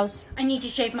 eyebrows. I need to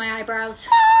shave my eyebrows.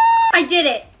 I did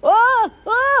it.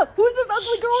 Who's this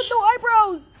ugly girl with no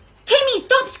eyebrows? Timmy,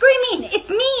 stop screaming. It's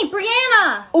me,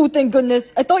 Brianna. Oh, thank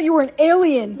goodness. I thought you were an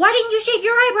alien. Why didn't you shave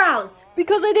your eyebrows?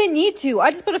 Because I didn't need to.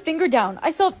 I just put a finger down.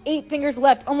 I still have 8 fingers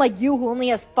left, unlike you who only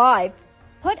has 5.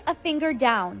 Put a finger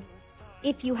down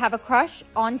if you have a crush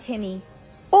on Timmy.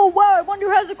 Oh, wow. I wonder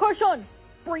who has a crush on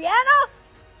Brianna?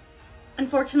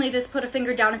 Unfortunately, this put a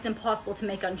finger down is impossible to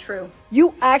make untrue.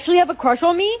 You actually have a crush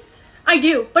on me? I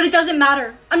do, but it doesn't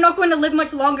matter. I'm not going to live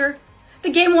much longer. The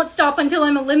game won't stop until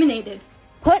I'm eliminated.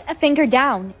 Put a finger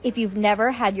down if you've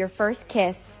never had your first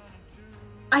kiss.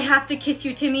 I have to kiss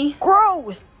you, Timmy.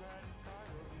 Gross!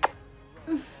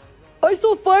 I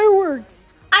saw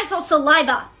fireworks. I saw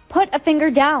saliva. Put a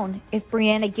finger down if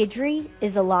Brianna Guidry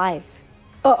is alive.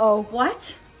 Uh-oh.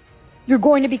 What? You're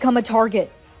going to become a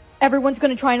target. Everyone's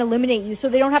going to try and eliminate you so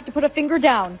they don't have to put a finger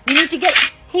down. We need to get...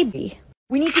 Hey, Brie.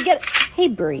 We need to get... Hey,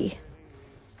 Brie.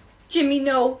 Jimmy,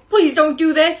 no. Please don't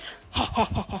do this.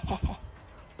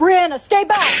 Brianna, stay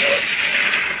back!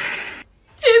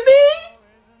 Jimmy?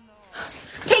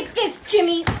 Take this,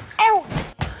 Jimmy. Ow!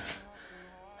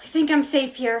 I think I'm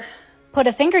safe here. Put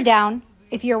a finger down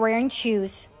if you're wearing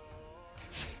shoes.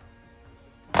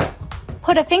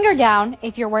 Put a finger down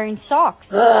if you're wearing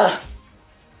socks. Ugh.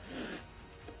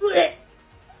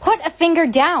 Put a finger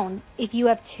down if you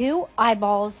have 2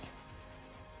 eyeballs.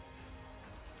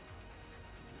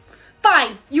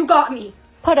 Fine, you got me.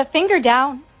 Put a finger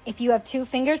down if you have 2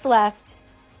 fingers left.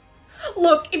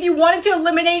 Look, if you wanted to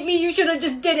eliminate me, you should have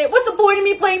just did it. What's the point of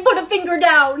me playing put a finger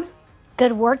down?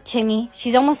 Good work, Timmy.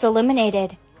 She's almost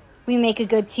eliminated. We make a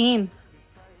good team.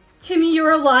 Timmy,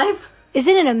 you're alive?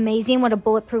 Isn't it amazing what a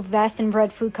bulletproof vest and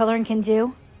red food coloring can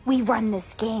do? We run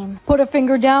this game. Put a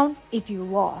finger down if you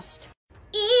lost.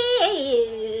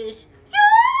 Is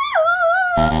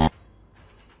you.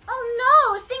 Oh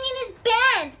no, singing is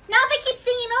banned. Now if I keep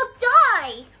singing, I'll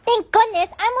die. Thank goodness,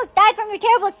 I almost died from your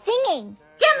terrible singing.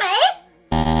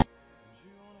 Jimmy,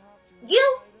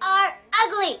 you are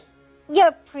ugly.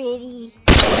 You're pretty.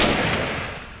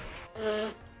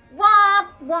 Womp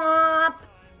womp.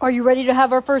 Are you ready to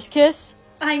have our first kiss?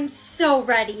 I'm so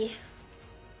ready.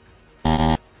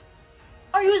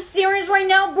 Are you serious right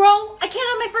now, bro? I can't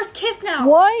have my first kiss now.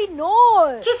 Why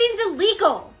not? Kissing's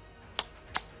illegal.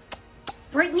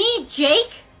 Brittany,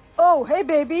 Jake? Oh, hey,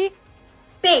 baby.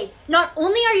 Babe, not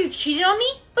only are you cheating on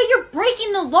me, but you're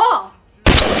breaking the law.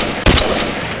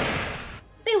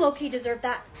 They low-key deserve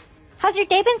that. How's your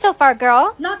day been so far,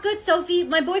 girl? Not good, Sophie.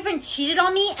 My boyfriend cheated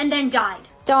on me and then died.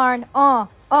 Darn,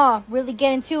 really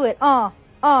get into it,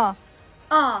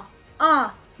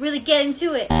 Really get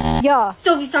into it. Yeah.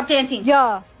 Sophie, stop dancing.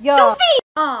 Yeah. Sophie!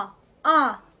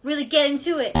 Really get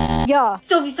into it. Yeah.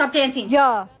 Sophie, stop dancing.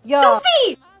 Yeah.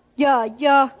 Sophie!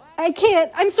 Yeah. I can't.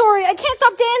 I'm sorry. I can't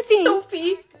stop dancing.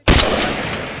 Sophie!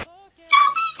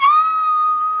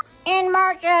 In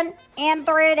motion, in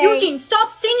 3D. Eugene, stop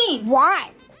singing.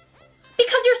 Why?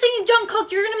 Because you're singing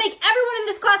Jungkook, you're gonna make everyone in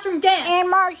this classroom dance. In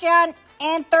motion,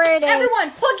 in 3D.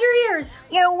 Everyone, plug your ears.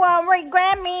 You won't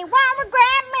regret me, won't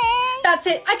regret me. That's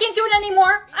it. I can't do it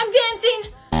anymore. I'm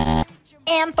dancing.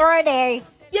 In 3D.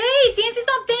 Yay, dancing's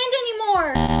not banned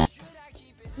anymore.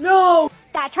 No.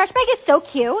 That trash bag is so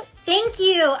cute. Thank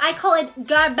you. I call it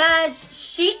garbage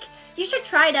chic. You should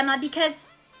try it, Emma, because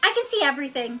I can see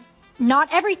everything. Not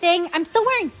everything. I'm still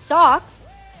wearing socks.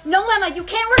 No, Emma, you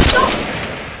can't wear socks.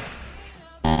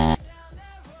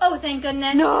 Oh, thank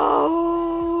goodness.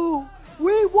 No.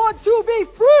 We want to be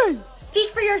free.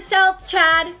 Speak for yourself,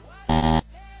 Chad.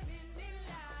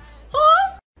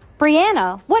 Huh?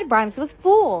 Brianna, what rhymes with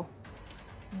fool?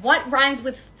 What rhymes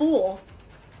with fool?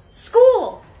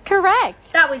 School.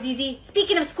 Correct. That was easy.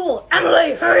 Speaking of school,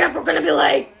 Emily, hurry up, we're gonna be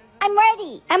late. I'm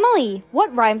ready. Emily,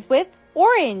 what rhymes with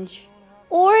orange?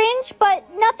 Orange, but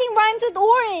nothing rhymes with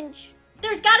orange.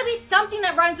 There's gotta be something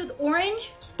that rhymes with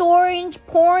orange. Storange,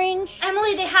 porange.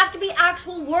 Emily, they have to be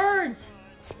actual words.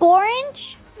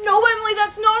 Sporange? No, Emily,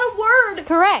 that's not a word.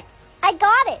 Correct. I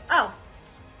got it. Oh,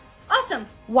 awesome.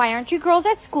 Why aren't you girls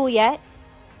at school yet?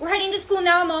 We're heading to school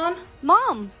now, Mom.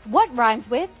 Mom, what rhymes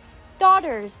with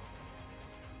daughters?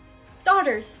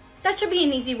 Daughters. That should be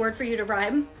an easy word for you to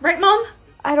rhyme. Right, Mom?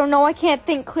 I don't know. I can't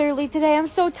think clearly today. I'm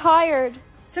so tired.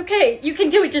 It's okay. You can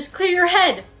do it. Just clear your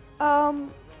head.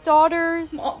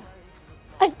 Daughters. Mom.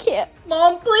 I can't.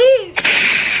 Mom, please.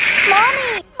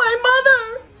 Mommy. My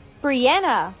mother.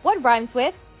 Brianna, what rhymes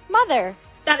with mother?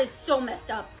 That is so messed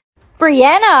up.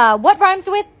 Brianna, what rhymes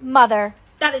with mother?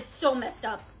 That is so messed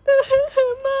up.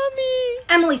 Mommy.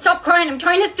 Emily, stop crying. I'm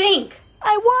trying to think.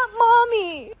 I want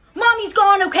mommy. Mommy's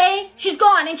gone, okay? She's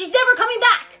gone and she's never coming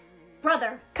back.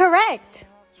 Brother. Correct.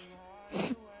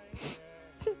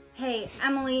 Hey,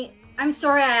 Emily, I'm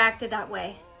sorry I acted that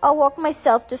way. I'll walk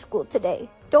myself to school today.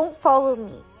 Don't follow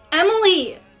me.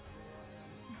 Emily!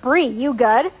 Bree, you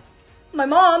good? My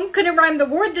mom couldn't rhyme the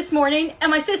word this morning,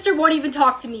 and my sister won't even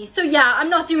talk to me. So yeah, I'm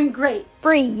not doing great.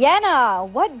 Brianna,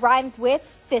 what rhymes with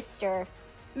sister?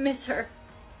 Miss her.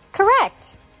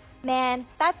 Correct. Man,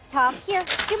 that's tough. Here,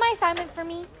 do my assignment for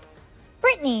me.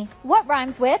 Brittany, what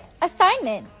rhymes with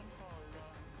assignment?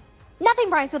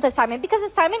 Nothing rhymes with assignment because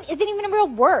assignment isn't even a real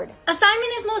word.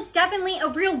 Assignment is most definitely a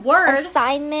real word.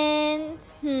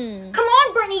 Assignment, Come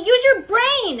on, Brittany, use your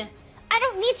brain. I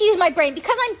don't need to use my brain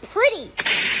because I'm pretty.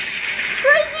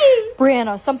 Brittany!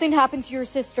 Brianna, something happened to your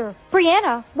sister.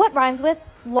 Brianna, what rhymes with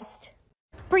lost?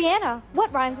 Brianna,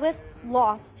 what rhymes with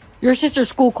lost? Your sister's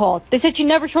school called. They said she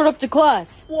never showed up to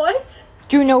class. What?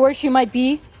 Do you know where she might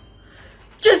be?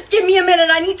 Just give me a minute.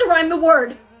 I need to rhyme the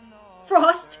word.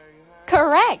 Frost.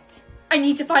 Correct. I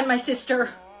need to find my sister.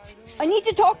 I need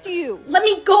to talk to you. Let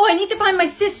me go. I need to find my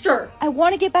sister. I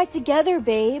want to get back together,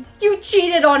 babe. You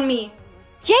cheated on me.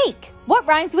 Jake, what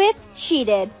rhymes with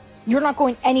cheated? You're not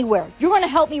going anywhere. You're going to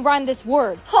help me rhyme this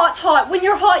word. Hot. When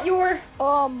you're hot, you're...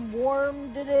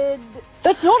 warm did.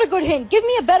 That's not a good hint. Give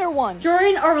me a better one.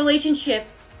 During our relationship,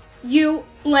 you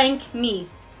blank me.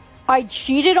 I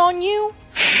cheated on you?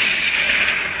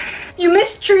 You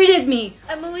mistreated me.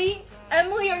 Emily,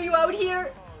 are you out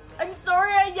here? I'm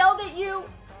sorry I yelled at you.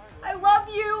 I love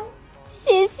you.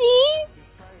 Sissy?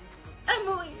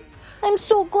 Emily. I'm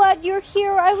so glad you're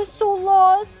here. I was so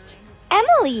lost.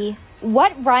 Emily,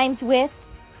 what rhymes with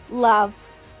love?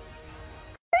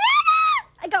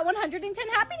 I got 110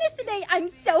 happiness today. I'm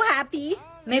so happy.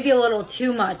 Maybe a little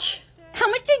too much. How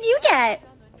much did you get?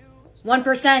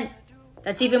 1%.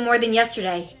 That's even more than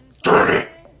yesterday. Darn it!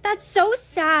 That's so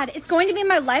sad. It's going to be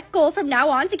my life goal from now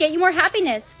on to get you more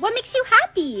happiness. What makes you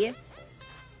happy?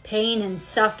 Pain and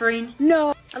suffering.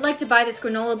 No. I'd like to buy this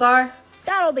granola bar.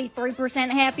 That'll be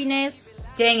 3% happiness.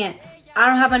 Dang it. I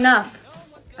don't have enough.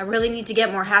 I really need to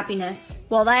get more happiness.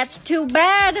 Well, that's too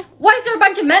bad. Why is there a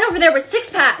bunch of men over there with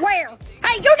six-packs? Where?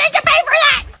 Hey, you need to pay for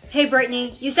that! Hey,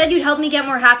 Brittany, you said you'd help me get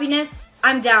more happiness?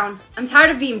 I'm down. I'm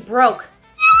tired of being broke.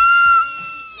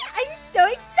 I'm so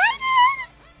excited!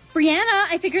 Brianna,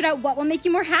 I figured out what will make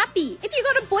you more happy. If you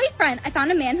got a boyfriend, I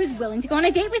found a man who's willing to go on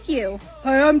a date with you.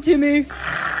 Hi, I'm Timmy.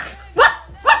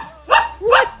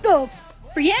 What the?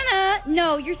 Brianna,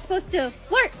 no, you're supposed to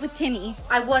flirt with Timmy.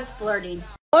 I was flirting.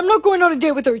 I'm not going on a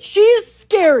date with her. She is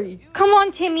scary. Come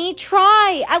on, Timmy,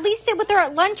 try. At least sit with her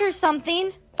at lunch or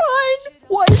something. fine.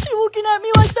 Why is she looking at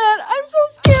me like that? I'm so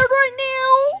scared right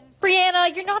now.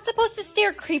 Brianna, you're not supposed to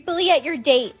stare creepily at your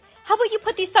date. How about you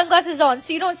put these sunglasses on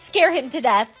so you don't scare him to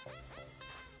death?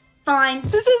 Fine.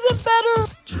 This isn't better.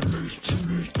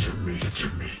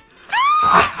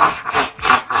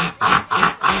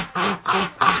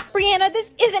 Brianna,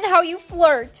 this isn't how you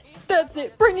flirt. That's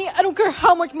it. Brittany, I don't care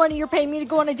how much money you're paying me to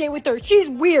go on a date with her. She's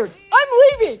weird. I'm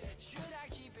leaving.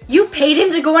 You paid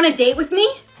him to go on a date with me?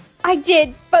 I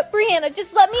did, but Brianna,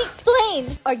 just let me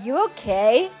explain. Are you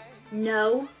okay?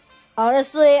 No.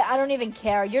 Honestly, I don't even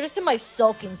care. You're just in my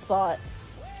sulking spot.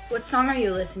 What song are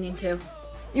you listening to?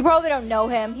 You probably don't know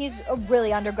him. He's a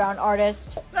really underground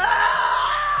artist.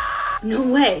 No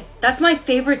way. That's my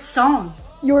favorite song.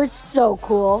 You're so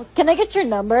cool. Can I get your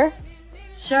number?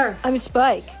 Sure. I'm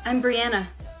Spike. I'm Brianna.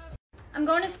 I'm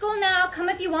going to school now. Come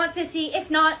if you want, sissy.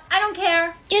 If not, I don't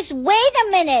care. Just wait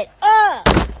a minute.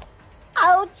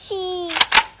 Ouchie.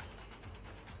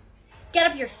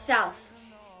 Get up yourself.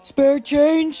 Spare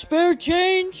change, spare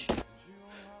change.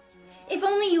 If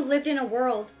only you lived in a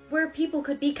world where people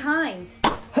could be kind.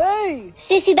 Hey!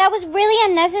 Sissy, that was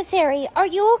really unnecessary. Are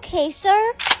you okay,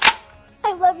 sir?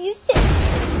 I love you,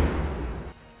 Sissy.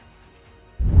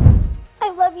 I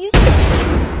love you,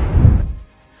 Sissy.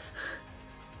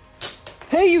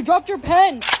 Hey, you dropped your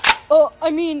pen.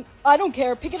 I don't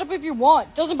care. Pick it up if you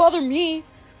want. Doesn't bother me.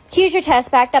 Here's your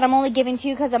test back that I'm only giving to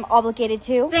you because I'm obligated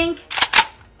to. Thank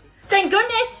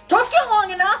goodness. Took you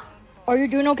long enough. Are you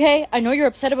doing okay? I know you're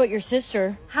upset about your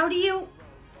sister. How do you...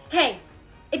 Hey,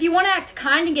 if you want to act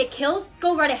kind and get killed,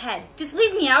 go right ahead. Just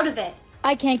leave me out of it.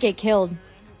 I can't get killed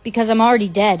because I'm already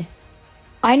dead.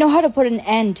 I know how to put an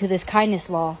end to this kindness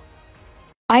law.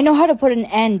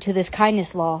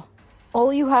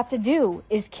 All you have to do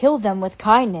is kill them with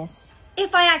kindness.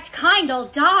 If I act kind, I'll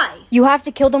die. You have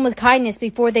to kill them with kindness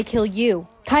before they kill you.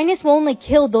 Kindness will only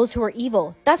kill those who are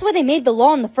evil. That's why they made the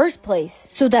law in the first place,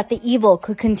 so that the evil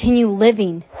could continue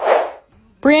living.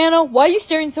 Brianna, why are you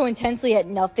staring so intensely at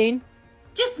nothing?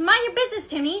 Just mind your business,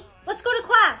 Timmy. Let's go to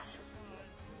class.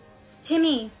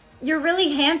 Timmy, you're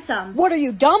really handsome. What are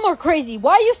you, dumb or crazy?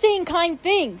 Why are you saying kind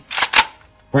things?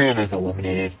 Brianna's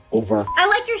eliminated. Over. I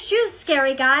like your shoes,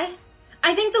 scary guy.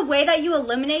 I think the way that you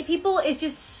eliminate people is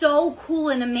just so cool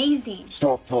and amazing.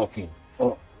 Stop talking.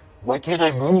 Why can't I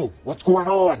move? What's going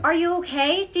on? Are you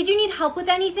okay? Did you need help with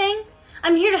anything?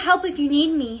 I'm here to help if you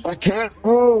need me. I can't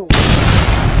move.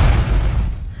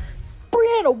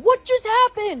 Brianna, what just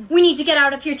happened? We need to get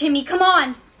out of here, Timmy. Come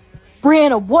on.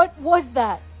 Brianna, what was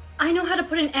that? I know how to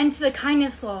put an end to the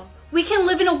kindness law. We can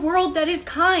live in a world that is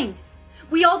kind.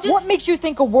 We all just... What makes you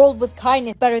think a world with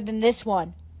kindness is better than this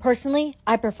one? Personally,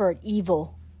 I prefer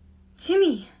evil.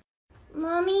 Timmy.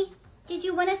 Mommy, did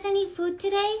you want us any food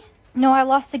today? No, I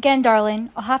lost again, darling.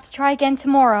 I'll have to try again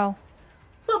tomorrow.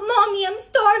 But Mommy, I'm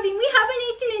starving. We haven't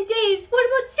eaten in days. What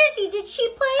about Sissy? Did she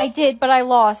play? I did, but I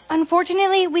lost.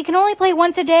 Unfortunately, we can only play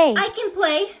once a day. I can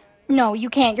play. No,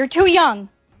 you can't. You're too young.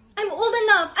 I'm old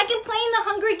enough. I can play in the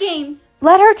Hunger Games.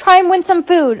 Let her try and win some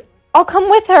food. I'll come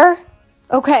with her.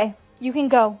 Okay, you can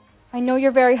go. I know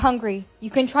you're very hungry. You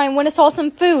can try and win us all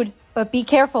some food, but be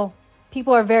careful.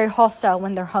 People are very hostile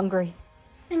when they're hungry.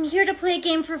 I'm here to play a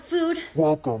game for food.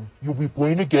 Welcome. You'll be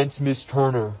playing against Miss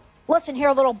Turner. Listen here,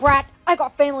 little brat. I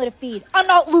got family to feed. I'm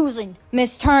not losing.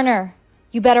 Miss Turner,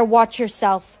 you better watch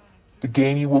yourself. The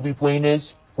game you will be playing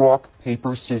is rock,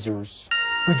 paper, scissors.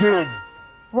 Begin!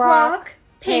 Rock,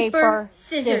 paper,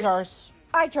 scissors.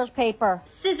 I chose paper.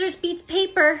 Scissors beats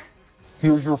paper.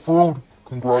 Here's your food.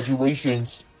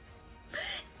 Congratulations.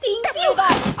 Thank Give you. me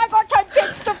that! I got 10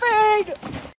 pigs to feed!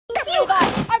 Give me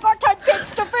that! I got 10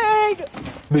 pigs to feed!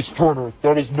 Miss Turner,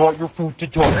 that is not your food to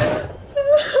touch.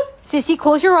 Sissy,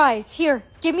 close your eyes. Here,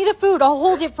 give me the food. I'll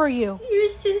hold it for you. You're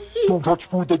Sissy. Don't touch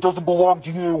food that doesn't belong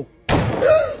to you. Why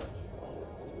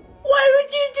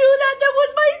would you do that? That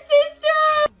was my sister.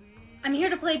 I'm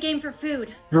here to play a game for food.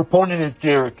 Your opponent is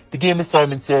Derek. The game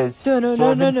assignment says, Simon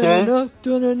says,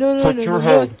 touch your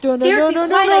head. Derek, be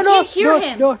quiet. I can't hear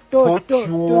him. Touch your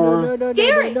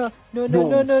Derek. nose.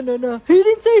 He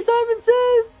didn't say Simon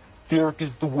says. Derek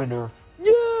is the winner.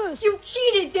 Yes. You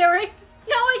cheated, Derek.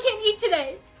 Now I can't eat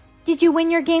today. Did you win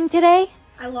your game today?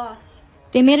 I lost.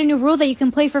 They made a new rule that you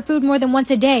can play for food more than once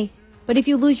a day. But if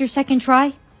you lose your second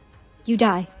try, you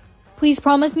die. Please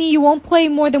promise me you won't play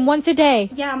more than once a day.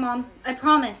 Yeah, Mom. I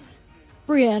promise.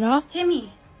 Brianna,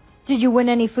 Timmy. did you win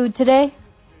any food today?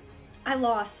 I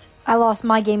lost. I lost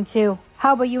my game too.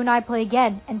 How about you and I play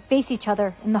again and face each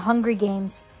other in the Hungry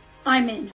Games? I'm in.